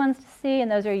hardest ones to see,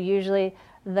 and those are usually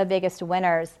the biggest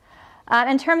winners.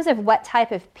 In terms of what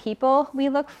type of people we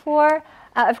look for,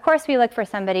 of course we look for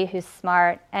somebody who's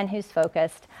smart and who's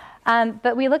focused,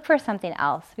 but we look for something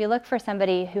else. We look for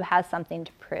somebody who has something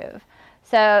to prove.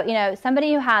 So,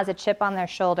 somebody who has a chip on their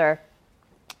shoulder,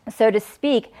 so to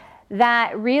speak,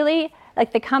 that really,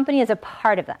 like, the company is a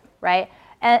part of them, right?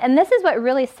 And this is what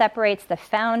really separates the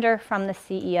founder from the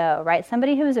CEO, right?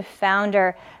 Somebody who is a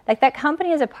founder, like, that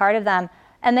company is a part of them,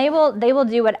 and they will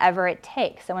do whatever it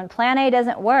takes. So when plan A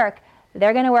doesn't work,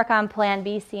 they're going to work on plan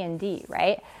B, C, and D,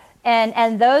 right?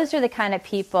 And those are the kind of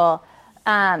people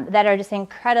that are just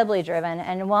incredibly driven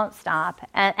and won't stop,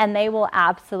 and they will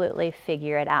absolutely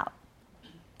figure it out.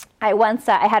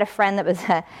 I had a friend that was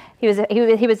he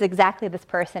was exactly this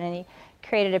person, and he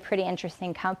created a pretty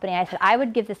interesting company. I said, I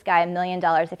would give this guy $1 million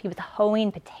if he was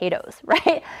hoeing potatoes,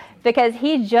 right? Because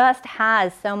he just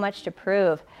has so much to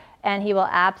prove, and he will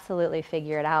absolutely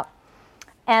figure it out.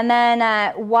 And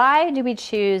then why do we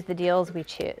choose the deals we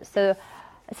choose? So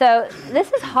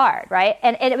this is hard, right?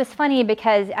 And it was funny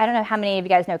because I don't know how many of you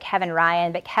guys know Kevin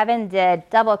Ryan, but Kevin did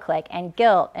DoubleClick and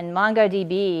Gilt and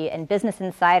MongoDB and Business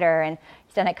Insider, and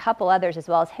he's done a couple others as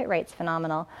well. His hit rate's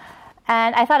phenomenal.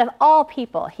 And I thought of all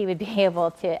people he would be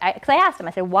able to, because I asked him,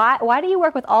 I said, why do you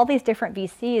work with all these different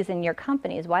VCs in your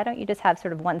companies? Why don't you just have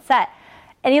sort of one set?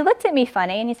 And he looked at me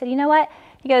funny and he said, you know what?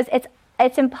 He goes,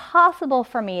 it's impossible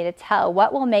for me to tell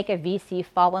what will make a VC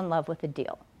fall in love with a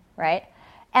deal, right?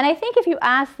 And I think if you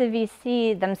ask the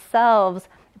VC themselves,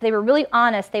 if they were really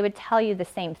honest, they would tell you the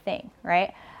same thing,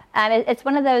 right? And it's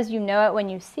one of those you know it when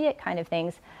you see it kind of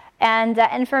things.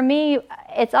 And for me,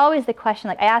 it's always the question,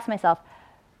 like I ask myself,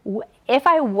 if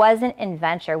I wasn't in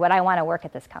venture, would I want to work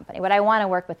at this company? Would I want to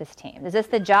work with this team? Is this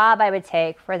the job I would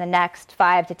take for the next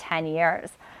 5 to 10 years?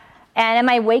 And am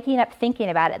I waking up thinking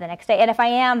about it the next day? And if I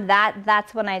am,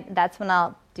 that's when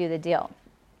I'll do the deal.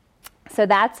 So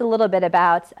that's a little bit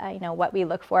about what we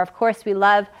look for. Of course, we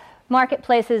love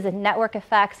marketplaces and network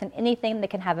effects and anything that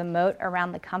can have a moat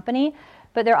around the company.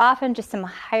 But there are often just some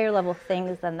higher level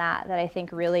things than that I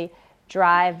think really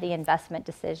drive the investment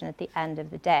decision at the end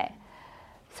of the day.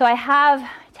 So I have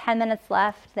 10 minutes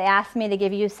left. They asked me to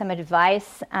give you some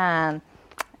advice,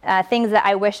 things that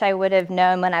I wish I would have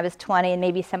known when I was 20, and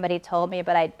maybe somebody told me,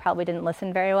 but I probably didn't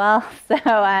listen very well. So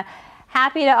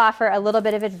happy to offer a little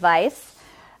bit of advice.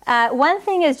 One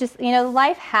thing is just,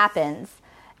 life happens.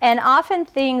 And often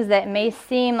things that may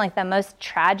seem like the most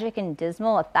tragic and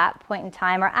dismal at that point in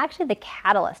time are actually the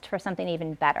catalyst for something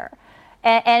even better.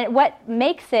 And what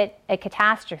makes it a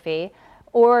catastrophe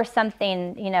or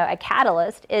something, a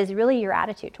catalyst is really your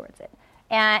attitude towards it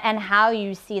and how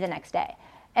you see the next day.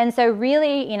 And so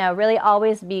really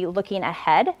always be looking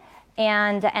ahead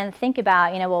and think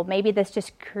about, well, maybe this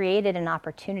just created an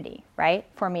opportunity, right,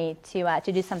 for me to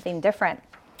do something different.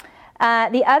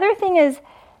 The other thing is,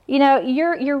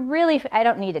 you're really, I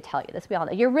don't need to tell you this, we all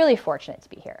know, you're really fortunate to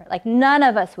be here. Like, none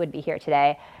of us would be here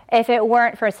today if it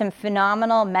weren't for some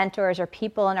phenomenal mentors or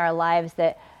people in our lives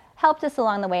that helped us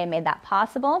along the way and made that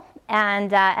possible, and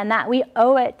that we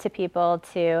owe it to people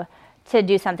to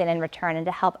do something in return and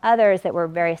to help others that were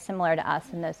very similar to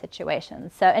us in those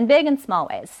situations. So in big and small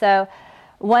ways. So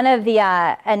one of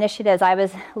the initiatives I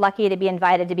was lucky to be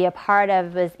invited to be a part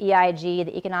of was EIG,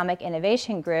 the Economic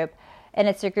Innovation Group. And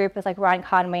it's a group with like Ron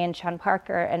Conway and Sean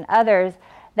Parker and others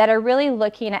that are really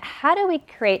looking at how do we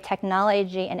create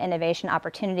technology and innovation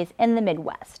opportunities in the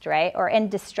Midwest, right? Or in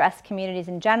distressed communities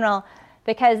in general,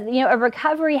 because a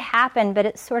recovery happened, but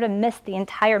it sort of missed the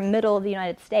entire middle of the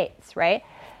United States, right?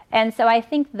 And so I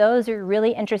think those are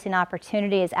really interesting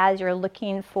opportunities as you're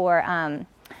looking for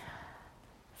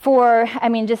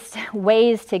just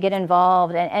ways to get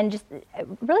involved and just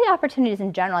really opportunities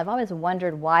in general. I've always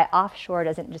wondered why offshore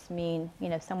doesn't just mean,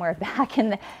 somewhere back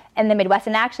in the Midwest.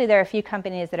 And actually there are a few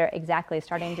companies that are exactly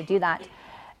starting to do that.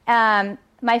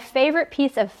 My favorite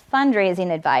piece of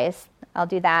fundraising advice, I'll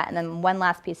do that, and then one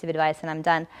last piece of advice and I'm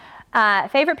done.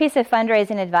 Favorite piece of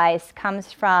fundraising advice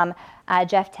comes from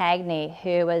Jeff Tagney,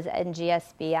 who was in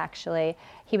GSB, actually.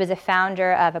 He was a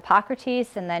founder of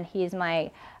Hippocrates, and then he's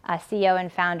my CEO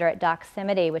and founder at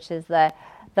Doximity, which is the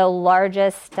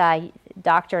largest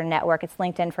doctor network. It's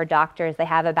LinkedIn for doctors. They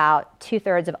have about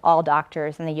 2/3 of all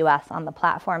doctors in the U.S. on the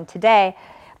platform today.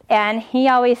 And he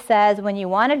always says, when you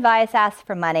want advice, ask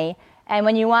for money, and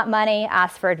when you want money,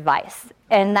 ask for advice.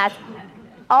 And that's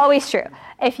always true.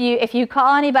 If you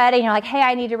call anybody and you're like, hey,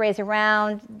 I need to raise a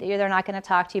round, they're not going to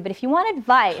talk to you. But if you want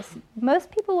advice,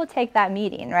 most people will take that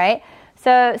meeting, right?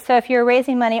 So if you're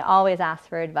raising money, always ask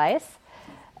for advice.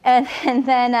 And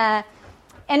then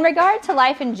in regard to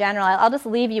life in general, I'll just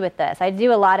leave you with this. I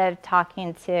do a lot of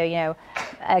talking to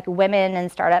like women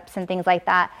and startups and things like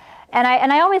that. And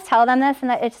I always tell them this,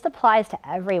 and it just applies to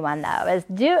everyone though, is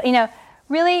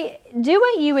really do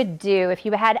what you would do if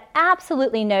you had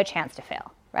absolutely no chance to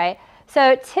fail, right?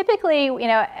 So typically,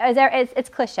 it's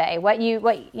cliche.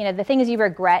 The things you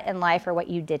regret in life are what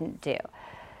you didn't do.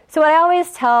 So what I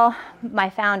always tell my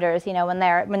founders, when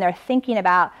they're thinking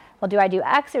about, well, do I do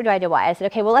X or do I do Y? I said,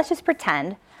 okay, well, let's just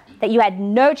pretend that you had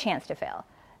no chance to fail,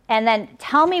 and then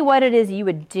tell me what it is you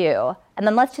would do, and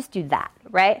then let's just do that,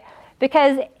 right?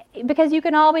 Because you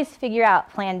can always figure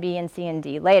out plan B and C and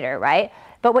D later, right?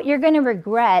 But what you're going to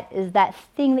regret is that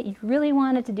thing that you really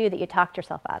wanted to do that you talked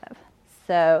yourself out of.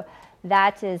 So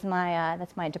that's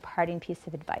my departing piece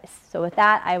of advice. So with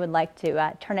that, I would like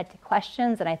to turn it to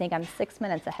questions, and I think I'm 6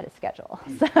 minutes ahead of schedule.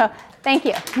 So thank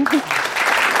you.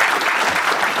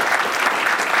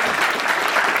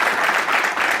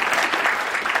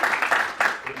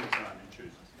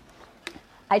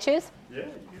 I choose? Yeah, you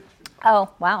choose. Oh,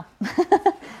 wow.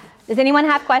 Does anyone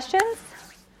have questions?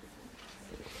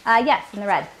 Yes, in the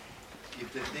red.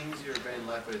 If the things you regret in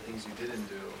life are the things you didn't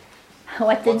do,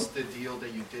 What's the deal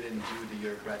that you didn't do that you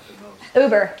regret the most?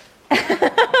 Uber.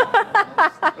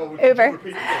 Uber.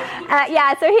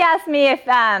 Yeah, so he asked me if,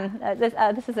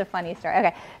 this is a funny story.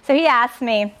 Okay, so he asked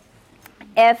me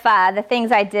if the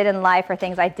things I did in life or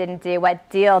things I didn't do, what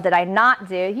deal did I not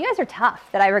do? You guys are tough,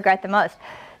 that I regret the most.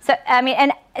 So,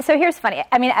 so here's funny.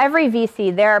 Every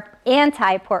VC, their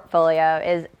anti-portfolio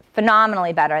is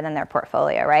phenomenally better than their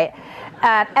portfolio, right?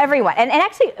 Everyone. And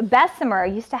actually, Bessemer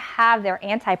used to have their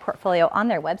anti-portfolio on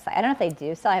their website. I don't know if they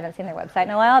do still. I haven't seen their website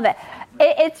in a while, but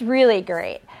it's really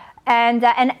great. And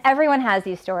everyone has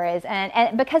these stories.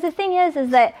 And because the thing is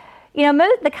that,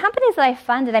 the companies that I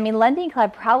funded, Lending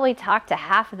Club probably talked to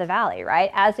half of the Valley,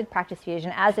 right? As did Practice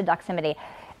Fusion, as did Doximity.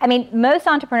 Most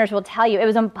entrepreneurs will tell you it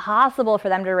was impossible for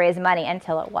them to raise money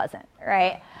until it wasn't,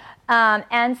 right?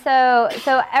 And so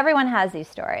everyone has these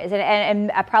stories,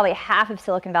 and probably half of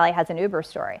Silicon Valley has an Uber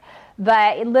story.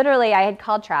 But literally, I had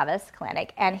called Travis Kalanick,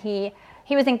 and he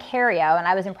was in Cario, and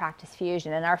I was in Practice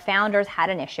Fusion, and our founders had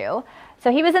an issue.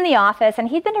 So he was in the office, and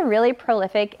he'd been a really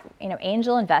prolific,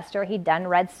 angel investor. He'd done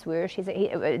Red Swoosh.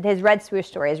 His Red Swoosh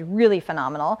story is really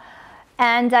phenomenal.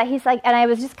 And he's like, and I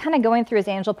was just kind of going through his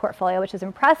angel portfolio, which was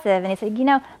impressive. And he said,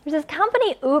 there's this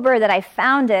company Uber that I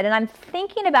founded, and I'm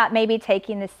thinking about maybe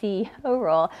taking the CEO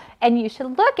role, and you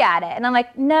should look at it. And I'm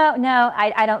like, no,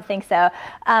 I don't think so.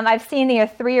 I've seen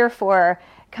 3 or 4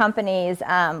 companies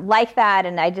like that,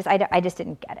 and I just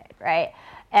didn't get it, right?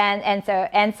 And so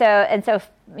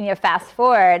fast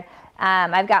forward.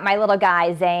 I've got my little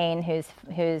guy Zane,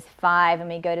 who's 5, and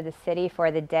we go to the city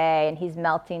for the day, and he's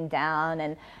melting down,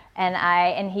 and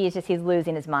And he's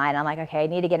losing his mind. I'm like, okay, I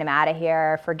need to get him out of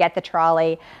here. Forget the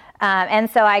trolley. And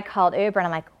so I called Uber, and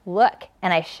I'm like, look,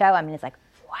 and I show him, and he's like,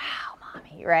 wow,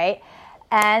 mommy, right?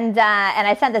 And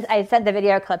I sent the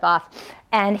video clip off,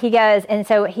 and he goes, and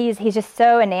so he's just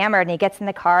so enamored, and he gets in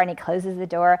the car and he closes the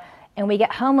door, and we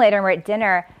get home later and we're at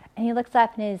dinner, and he looks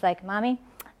up and he's like, mommy,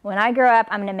 when I grow up,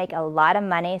 I'm going to make a lot of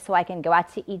money so I can go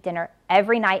out to eat dinner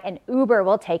every night, and Uber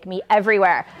will take me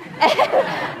everywhere.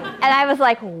 And I was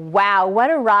like, wow, what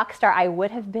a rock star I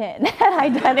would have been had I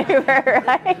done Uber,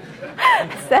 right?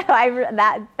 So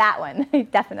that one,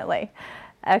 definitely.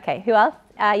 Okay, who else?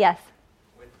 Yes.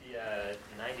 With the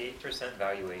 98%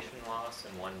 valuation loss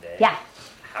in one day, Yeah.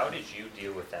 How did you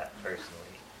deal with that personally?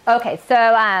 Okay,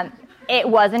 so it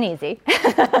wasn't easy.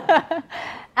 So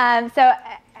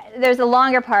there's a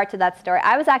longer part to that story.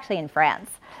 I was actually in France.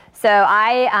 So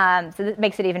so this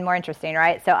makes it even more interesting,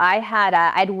 right? So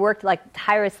I'd worked like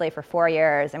tirelessly for 4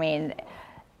 years. I mean,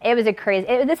 it was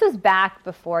this was back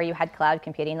before you had cloud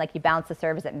computing. Like, you bounced the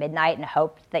servers at midnight and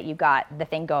hoped that you got the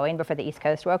thing going before the East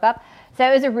Coast woke up. So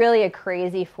it was really a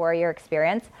crazy 4-year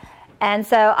experience. And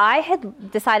so I had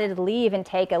decided to leave and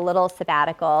take a little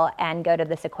sabbatical and go to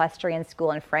this equestrian school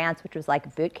in France, which was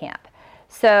like boot camp.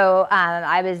 So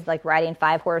I was like riding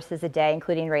 5 horses a day,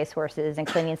 including race horses and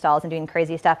cleaning stalls and doing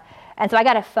crazy stuff. And so I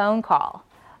got a phone call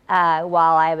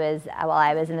while I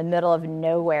was in the middle of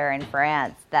nowhere in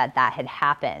France that had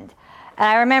happened. And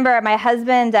I remember my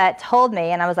husband told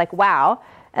me, and I was like, wow.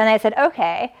 And I said,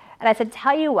 okay. And I said,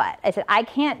 tell you what. I said, I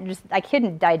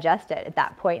couldn't digest it at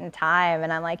that point in time.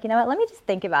 And I'm like, you know what, let me just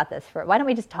think about this why don't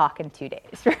we just talk in 2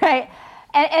 days, right?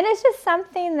 And it's just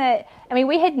something that, I mean,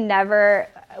 we're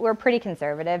pretty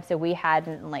conservative, so we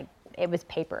hadn't, like, it was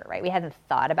paper, right? We hadn't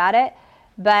thought about it.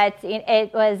 But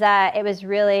it was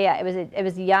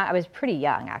young. I was pretty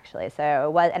young, actually.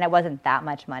 So it wasn't that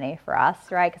much money for us,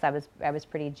 right? Because I was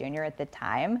pretty junior at the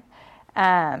time.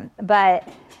 But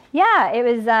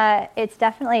yeah, it's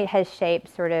definitely has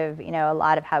shaped sort of, a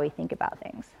lot of how we think about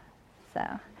things. So,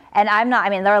 and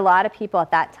there are a lot of people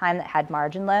at that time that had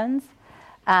margin loans.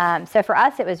 So for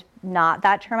us, it was not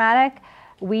that traumatic.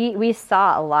 We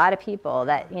saw a lot of people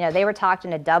that, they were talked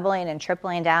into doubling and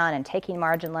tripling down and taking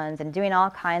margin loans and doing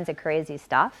all kinds of crazy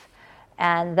stuff.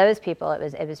 And those people,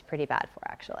 it was pretty bad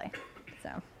for, actually. So,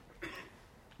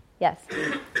 yes. Do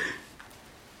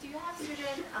you have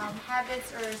certain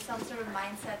habits or some sort of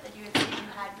mindset that you would say you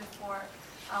had before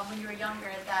when you were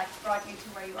younger that brought you to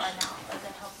where you are now, or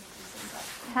that helped you do some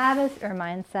stuff? Habits or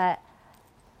mindset?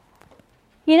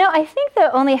 I think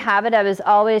the only habit I was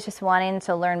always just wanting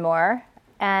to learn more.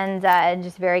 And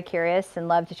just very curious and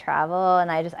love to travel.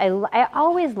 And I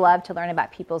always love to learn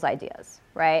about people's ideas,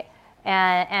 right?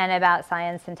 And about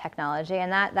science and technology.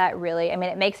 And that really,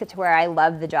 it makes it to where I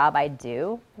love the job I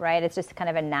do, right? It's just kind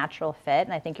of a natural fit.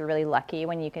 And I think you're really lucky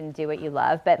when you can do what you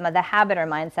love. But the habit or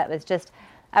mindset was just,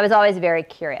 I was always very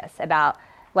curious about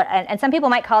what, and some people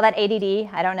might call that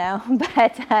ADD, I don't know,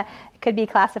 but it could be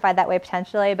classified that way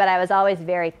potentially. But I was always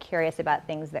very curious about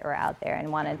things that were out there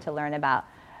and wanted to learn about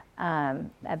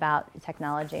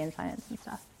technology and science and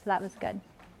stuff. So that was good.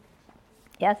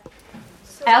 Yes?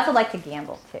 So I also like to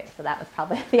gamble too, so that was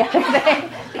probably the other thing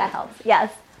that helps.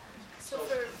 Yes? So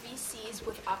for VCs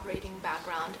with operating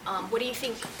background, what do you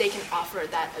think they can offer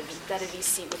that a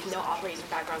VC with no operating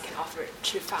background can offer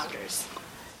to founders?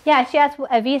 Yeah, she asked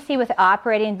a VC with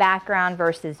operating background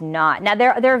versus not. Now,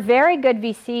 there are very good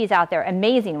VCs out there,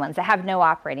 amazing ones that have no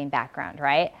operating background,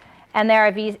 right? And there are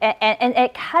and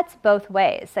it cuts both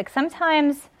ways. Like,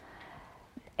 sometimes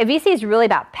a VC is really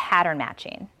about pattern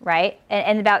matching, right?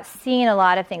 And about seeing a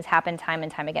lot of things happen time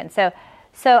and time again. So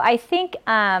I think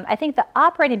the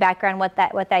operating background, what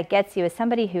that gets you is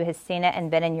somebody who has seen it and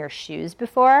been in your shoes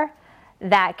before,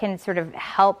 that can sort of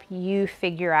help you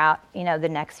figure out, the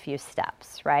next few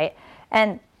steps, right?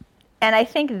 And I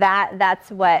think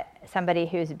that's what somebody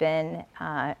who's been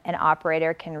an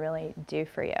operator can really do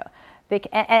for you.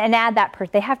 And add that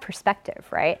they have perspective,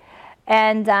 right?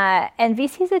 And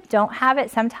VCs that don't have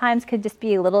it sometimes could just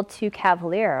be a little too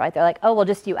cavalier, right? They're like, oh, we'll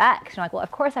just do X. And you're like, well,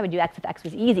 of course I would do X if X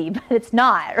was easy, but it's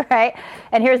not, right?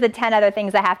 And here's the 10 other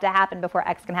things that have to happen before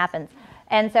X can happen.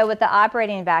 And so with the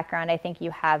operating background, I think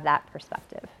you have that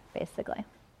perspective, basically.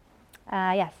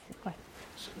 Yes. Go ahead.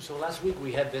 So last week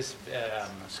we had this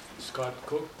Scott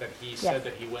Cook that he said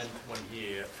that he went, when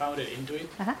he founded Intuit,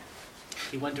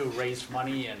 he went to raise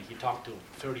money and he talked to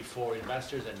 34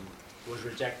 investors and was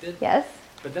rejected. Yes.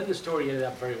 But then the story ended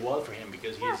up very well for him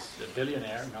because he's a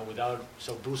billionaire now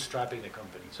bootstrapping the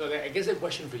company. So I guess the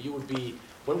question for you would be,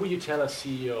 what would you tell a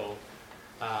CEO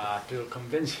to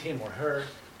convince him or her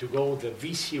to go the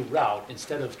VC route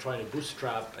instead of trying to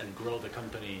bootstrap and grow the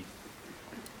company?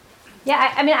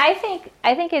 Yeah, I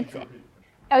think it's.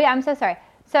 Oh yeah, I'm so sorry.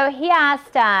 So he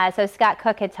asked. So Scott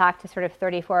Cook had talked to sort of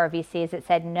 34 VCs that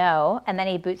said no, and then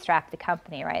he bootstrapped the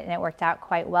company, right? And it worked out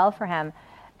quite well for him.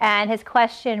 And his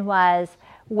question was,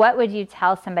 what would you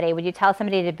tell somebody? Would you tell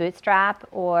somebody to bootstrap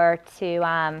or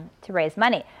to raise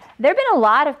money? There have been a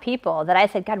lot of people that I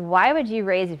said, God, why would you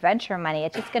raise venture money?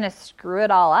 It's just going to screw it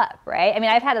all up, right? I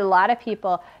mean, I've had a lot of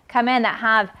people come in that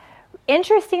have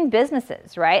interesting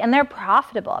businesses, right? And they're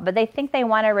profitable, but they think they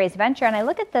want to raise venture. And I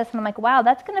look at this and I'm like, wow,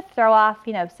 that's going to throw off,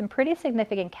 some pretty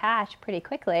significant cash pretty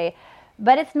quickly,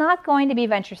 but it's not going to be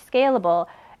venture scalable.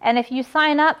 And if you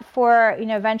sign up for,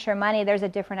 venture money, there's a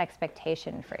different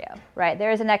expectation for you, right?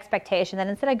 There is an expectation that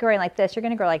instead of growing like this, you're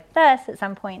going to grow like this at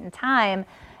some point in time.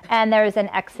 And there's an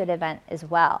exit event as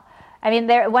well. I mean,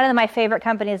 one of my favorite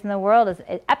companies in the world is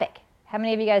Epic. How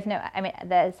many of you guys know? I mean,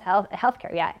 that's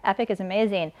healthcare. Yeah, Epic is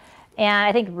amazing. And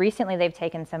I think recently they've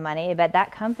taken some money, but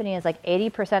that company is like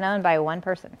 80% owned by one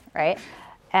person, right?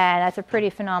 And that's a pretty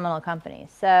phenomenal company.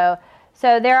 So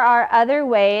there are other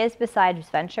ways besides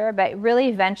venture, but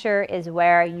really venture is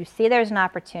where you see there's an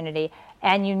opportunity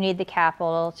and you need the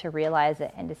capital to realize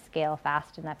it and to scale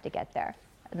fast enough to get there.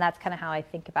 And that's kind of how I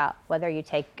think about whether you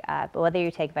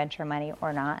take venture money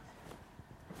or not.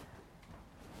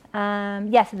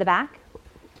 Yes, in the back.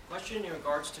 Question in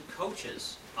regards to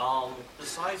coaches.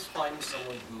 Besides finding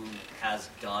someone who has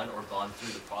done or gone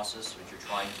through the process which you're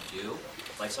trying to do,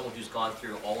 like someone who's gone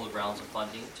through all the rounds of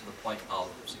funding to the point of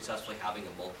successfully having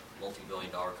a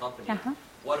multi-billion-dollar company,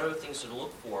 what are the things to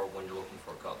look for when you're looking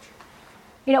for a coach?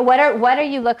 What do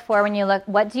you look for when you look?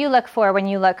 What do you look for when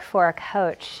you look for a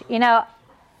coach?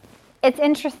 It's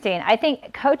interesting. I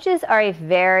think coaches are a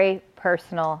very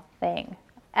personal thing,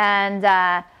 and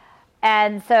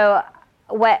so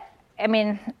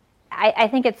I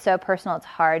think it's so personal. It's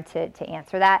hard to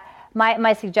answer that.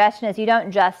 My suggestion is you don't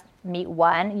just meet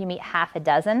one; you meet half a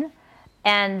dozen,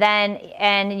 and then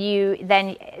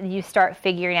you start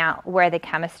figuring out where the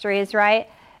chemistry is right,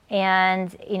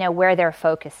 and where their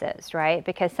focus is, right?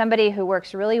 Because somebody who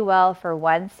works really well for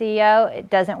one CEO, it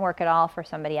doesn't work at all for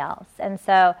somebody else, and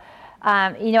so.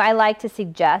 I like to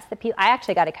suggest that people. I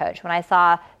actually got a coach when I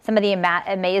saw some of the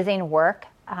amazing work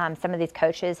some of these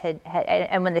coaches had,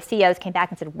 and when the CEOs came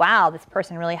back and said, "Wow, this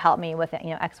person really helped me with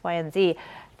X, Y, and Z," I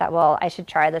thought, well, I should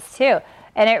try this too,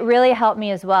 and it really helped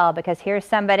me as well because here's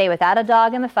somebody without a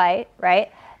dog in the fight,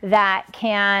 right? That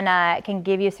can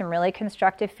give you some really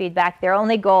constructive feedback. Their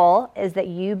only goal is that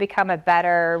you become a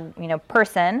better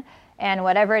person and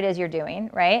whatever it is you're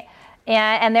doing, right?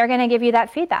 And they're going to give you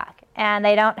that feedback. And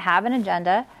they don't have an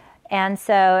agenda. And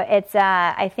so it's,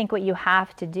 I think what you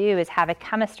have to do is have a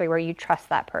chemistry where you trust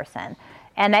that person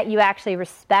and that you actually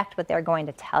respect what they're going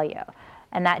to tell you.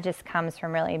 And that just comes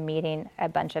from really meeting a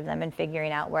bunch of them and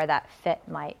figuring out where that fit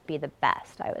might be the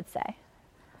best, I would say.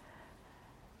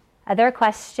 Other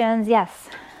questions? Yes.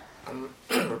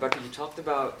 Rebecca, you talked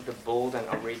about the bold and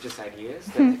outrageous ideas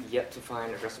that have yet to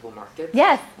find addressable markets.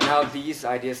 Yes. Now these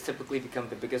ideas typically become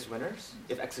the biggest winners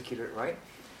if executed right.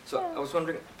 So I was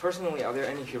wondering, personally, are there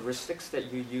any heuristics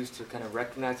that you use to kind of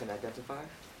recognize and identify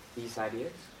these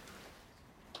ideas?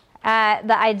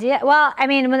 The idea, well, I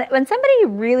mean, when somebody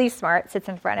really smart sits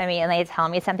in front of me and they tell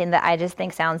me something that I just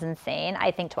think sounds insane,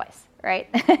 I think twice, right?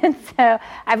 So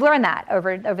I've learned that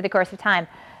over the course of time.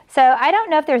 So I don't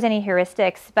know if there's any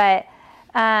heuristics, but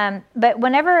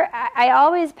whenever I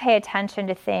always pay attention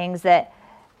to things that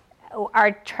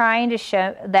are trying to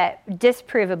show that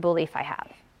disprove a belief I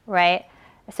have, right?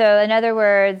 So in other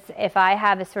words, if I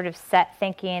have a sort of set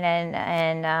thinking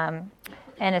and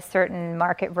a certain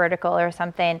market vertical or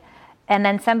something, and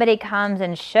then somebody comes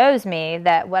and shows me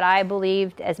that what I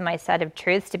believed as my set of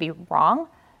truths to be wrong,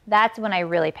 that's when I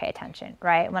really pay attention,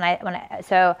 right?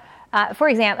 For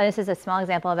example, this is a small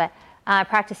example of it.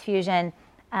 Practice Fusion,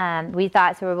 we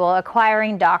thought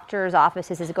acquiring doctors'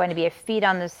 offices is going to be a feet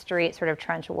on the street sort of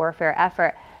trench warfare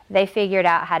effort. They figured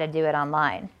out how to do it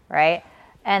online, right?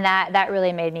 And that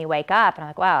really made me wake up, and I'm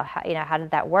like, wow, how did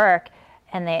that work?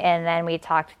 And then we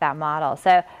talked that model.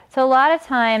 So a lot of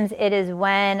times it is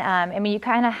when you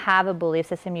kind of have a belief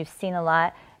system you've seen a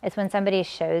lot. It's when somebody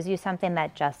shows you something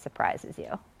that just surprises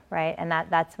you, right? And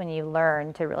that's when you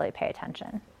learn to really pay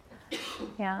attention.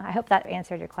 Yeah, I hope that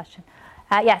answered your question.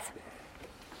 Yes.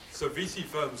 So VC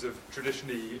firms have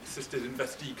traditionally assisted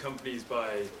investee companies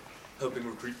by helping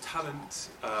recruit talent,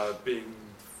 being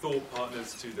thought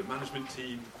partners to the management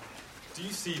team. Do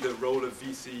you see the role of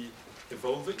VC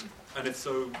evolving? And if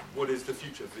so, what is the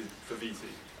future for VC?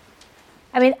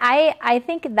 I mean, I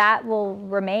think that will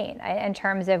remain in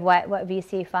terms of what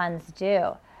VC funds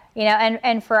do. You know,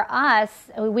 and for us,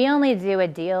 we only do a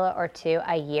deal or two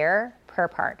a year per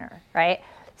partner, right?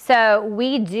 So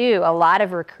we do a lot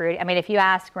of recruiting. I mean, if you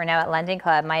ask Renaud at Lending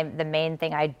Club, the main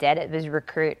thing I did was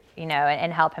recruit, you know,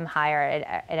 and help him hire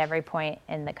at every point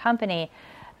in the company.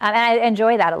 And I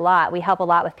enjoy that a lot. We help a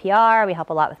lot with PR. We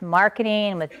help a lot with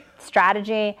marketing, with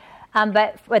strategy.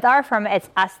 But with our firm, it's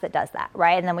us that does that,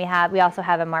 right? And then we also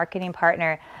have a marketing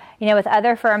partner. You know, with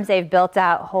other firms, they've built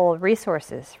out whole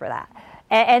resources for that.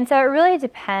 And so it really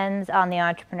depends on the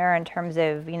entrepreneur in terms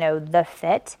of, you know, the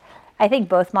fit. I think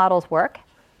both models work.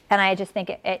 And I just think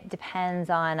it depends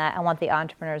on what the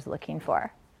entrepreneur is looking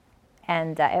for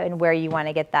and where you want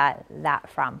to get that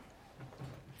from.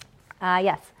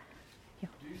 Yes? Do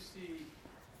you see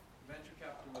venture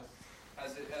capitalists,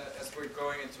 as we're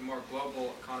going into more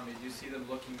global economy, do you see them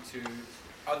looking to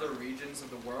other regions of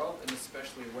the world? And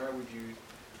especially, where would you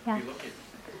be looking?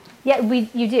 Yeah,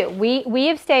 you do. We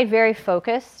have stayed very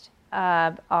focused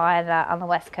on the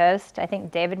West Coast. I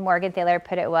think David Morgan-Thaler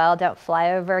put it well, don't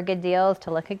fly over good deals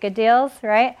to look at good deals,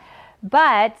 right?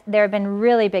 But there have been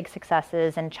really big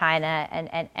successes in China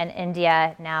and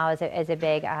India now is a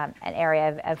big an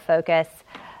area of focus.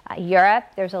 Europe,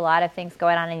 there's a lot of things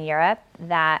going on in Europe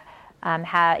that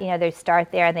have, you know, they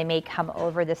start there and they may come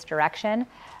over this direction.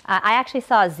 I actually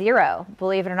saw zero,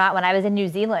 believe it or not, when I was in New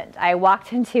Zealand. I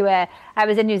was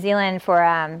in New Zealand for,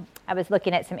 I was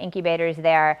looking at some incubators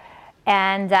there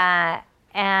and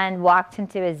walked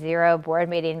into a zero board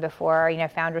meeting before, you know,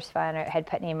 Founders Fund had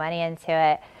put any money into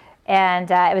it. And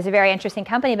it was a very interesting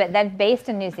company, but then based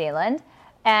in New Zealand.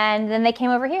 And then they came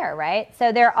over here, right?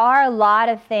 So there are a lot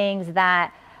of things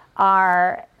that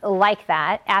are like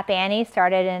that. App Annie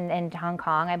started in Hong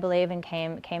Kong, I believe, and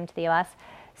came to the U.S.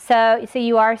 So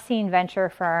you are seeing venture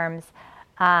firms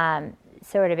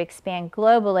sort of expand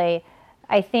globally.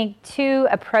 I think two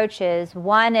approaches.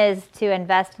 One is to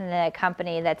invest in a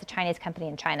company that's a Chinese company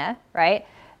in China, right?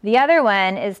 The other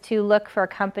one is to look for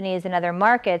companies in other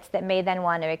markets that may then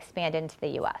want to expand into the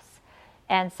U.S.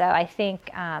 And so I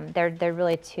think there are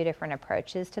really two different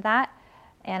approaches to that.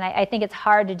 And I think it's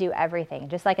hard to do everything,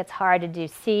 just like it's hard to do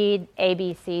seed, A,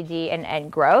 B, C, D,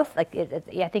 and growth. Like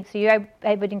I think so.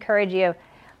 I would encourage you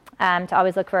to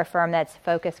always look for a firm that's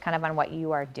focused kind of on what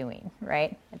you are doing,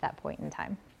 right, at that point in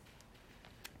time.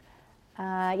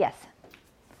 Yes?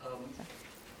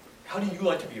 How do you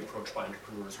like to be approached by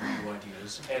entrepreneurs with new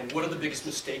ideas? And what are the biggest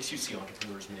mistakes you see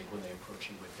entrepreneurs make when they approach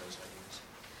you with those ideas?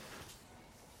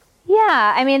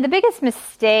 Yeah, I mean, the biggest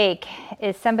mistake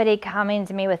is somebody coming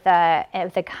to me with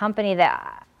a company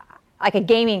that, like a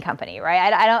gaming company,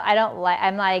 right?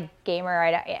 I'm not a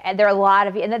gamer. There are a lot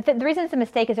of, and the reason it's a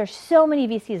mistake is there's so many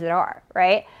VCs that are,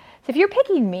 right? So if you're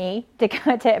picking me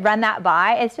to run that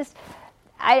by, it's just,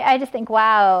 I just think,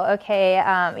 wow, okay,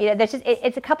 you know, there's just,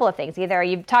 it's a couple of things. Either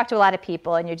you talk to a lot of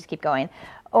people and you just keep going,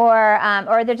 or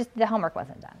they're just, the homework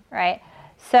wasn't done, right?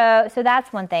 So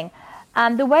that's one thing.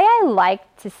 The way I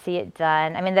like to see it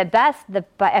done, I mean, the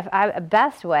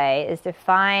best way is to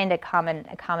find a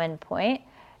common point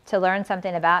to learn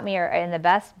something about me, and the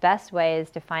best way is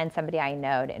to find somebody I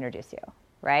know to introduce you,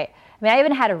 right? I mean, I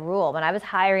even had a rule when I was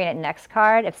hiring at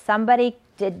NextCard. If somebody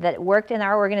that worked in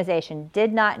our organization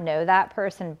did not know that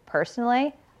person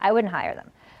personally, I wouldn't hire them,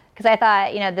 because I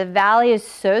thought, you know, the value is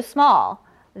so small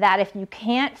that if you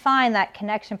can't find that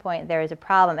connection point, there is a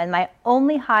problem. And my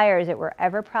only hires that were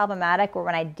ever problematic were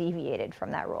when I deviated from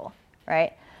that rule,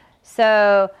 right?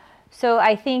 So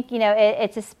I think, you know,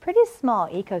 it's a pretty small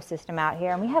ecosystem out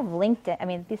here, and we have LinkedIn. I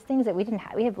mean, these things that we didn't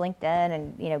have, we have LinkedIn,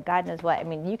 and, you know, God knows what. I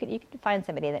mean, you could find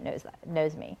somebody that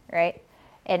knows me, right?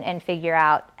 And figure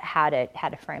out how to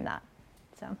frame that.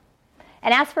 So,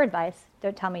 and ask for advice.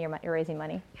 Don't tell me you're raising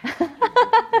money.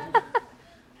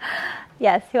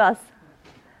 Yes. Who else?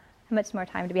 How much more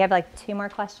time do we have? Like 2 more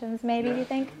questions, maybe? Yeah. You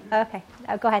think? Okay.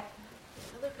 Go ahead.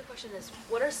 Another quick question is: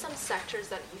 what are some sectors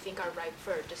that you think are ripe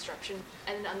for disruption?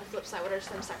 And then on the flip side, what are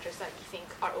some sectors that you think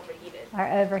are overheated?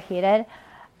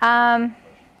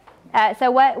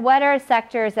 So what are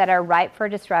sectors that are ripe for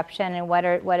disruption, and what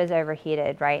is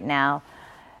overheated right now?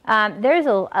 There's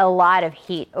a lot of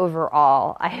heat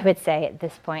overall, I would say, at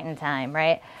this point in time,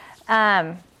 right?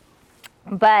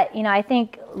 But, you know, I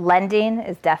think lending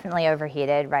is definitely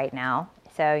overheated right now.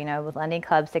 So, you know, with Lending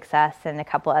Club success and a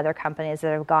couple other companies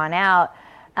that have gone out,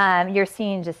 you're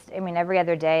seeing just, I mean, every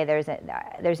other day there's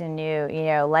a new, you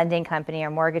know, lending company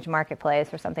or mortgage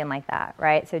marketplace or something like that,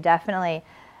 right? So definitely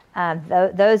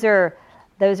those are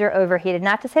overheated.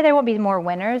 Not to say there won't be more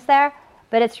winners there,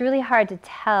 but it's really hard to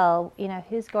tell, you know,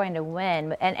 who's going to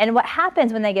win. And what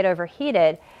happens when they get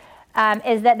overheated,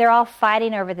 is that they're all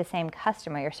fighting over the same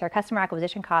customer. So our customer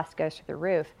acquisition cost goes through the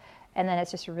roof, and then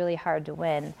it's just really hard to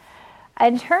win.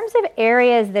 In terms of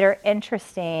areas that are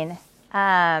interesting,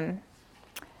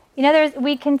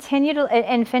 we continue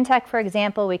to, in fintech, for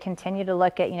example, we continue to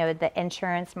look at, the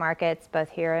insurance markets, both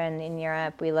here and in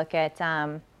Europe. We look at,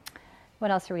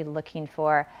 what else are we looking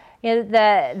for?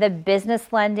 The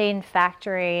business lending,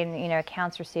 factoring,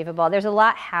 accounts receivable. There's a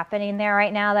lot happening there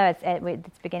right now, though.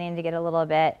 It's beginning to get a little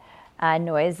bit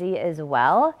noisy as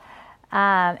well.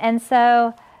 And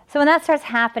so when that starts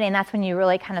happening, that's when you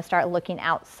really kind of start looking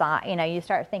outside. You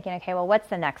start thinking, okay, well, what's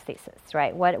the next thesis,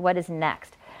 right? What is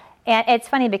next? And it's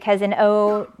funny because in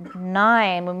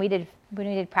 2009, when we did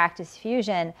Practice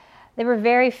Fusion, there were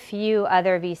very few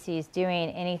other VCs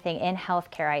doing anything in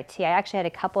healthcare IT. I actually had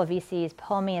a couple of VCs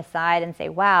pull me aside and say,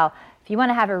 wow, if you want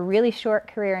to have a really short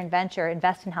career in venture,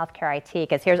 invest in healthcare IT,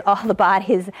 because here's all the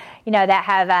bodies,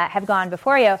 that have gone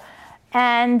before you.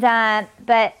 And so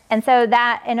that in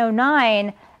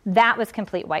 2009, that was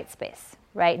complete white space,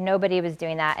 right? Nobody was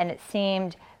doing that, and it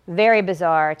seemed very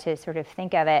bizarre to sort of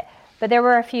think of it. But there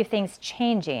were a few things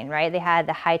changing, right? They had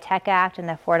the High Tech Act and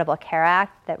the Affordable Care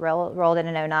Act that rolled in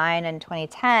 2009 and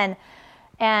 2010.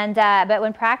 But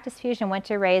when Practice Fusion went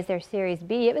to raise their Series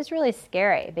B, it was really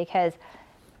scary because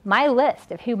my list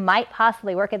of who might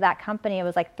possibly work at that company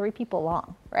was like 3 people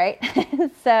long, right?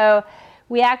 So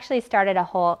we actually started a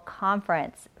whole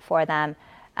conference for them.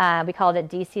 We called it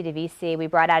DC to VC. We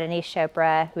brought out Anish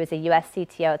Chopra, who was a US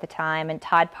CTO at the time, and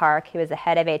Todd Park, who was the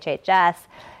head of HHS,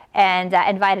 and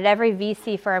invited every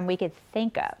VC firm we could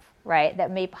think of, right,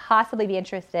 that may possibly be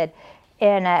interested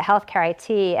in healthcare IT,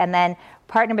 and then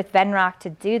partnered with Venrock to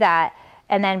do that,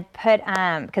 and then put,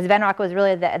 because Venrock was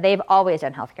really, they've always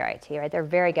done healthcare IT, right? They're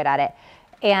very good at it.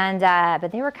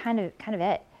 But they were kind of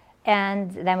it.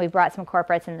 And then we brought some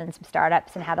corporates and then some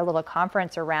startups and had a little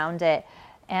conference around it,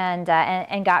 and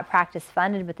got Practice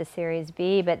funded with the Series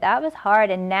B. But that was hard.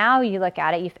 And now you look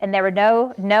at it, and there were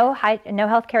no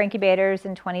healthcare incubators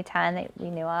in 2010 that we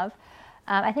knew of.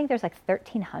 I think there's like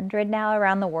 1,300 now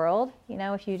around the world,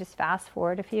 if you just fast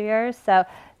forward a few years. So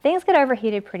things get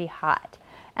overheated pretty hot.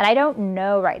 And I don't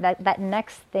know, right, that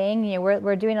next thing,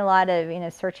 we're doing a lot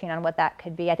of, searching on what that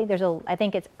could be. I think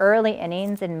it's early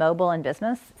innings in mobile and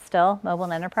business still, mobile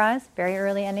and enterprise, very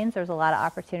early innings. There's a lot of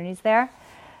opportunities there.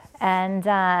 And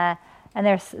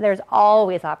there's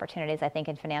always opportunities, I think,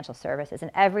 in financial services. In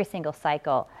every single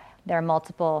cycle, there are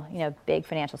multiple, big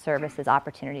financial services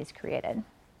opportunities created.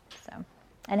 So,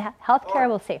 and healthcare,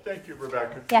 we'll see. Thank you,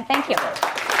 Rebecca. Yeah, thank you. Thank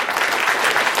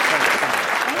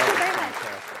you very much.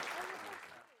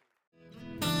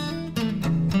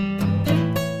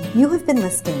 You have been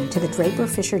listening to the Draper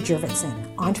Fisher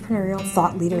Jurvetson Entrepreneurial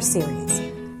Thought Leader Series,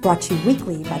 brought to you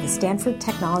weekly by the Stanford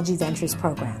Technology Ventures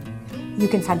Program. You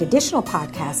can find additional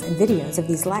podcasts and videos of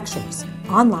these lectures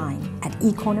online at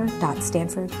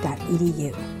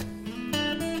ecorner.stanford.edu.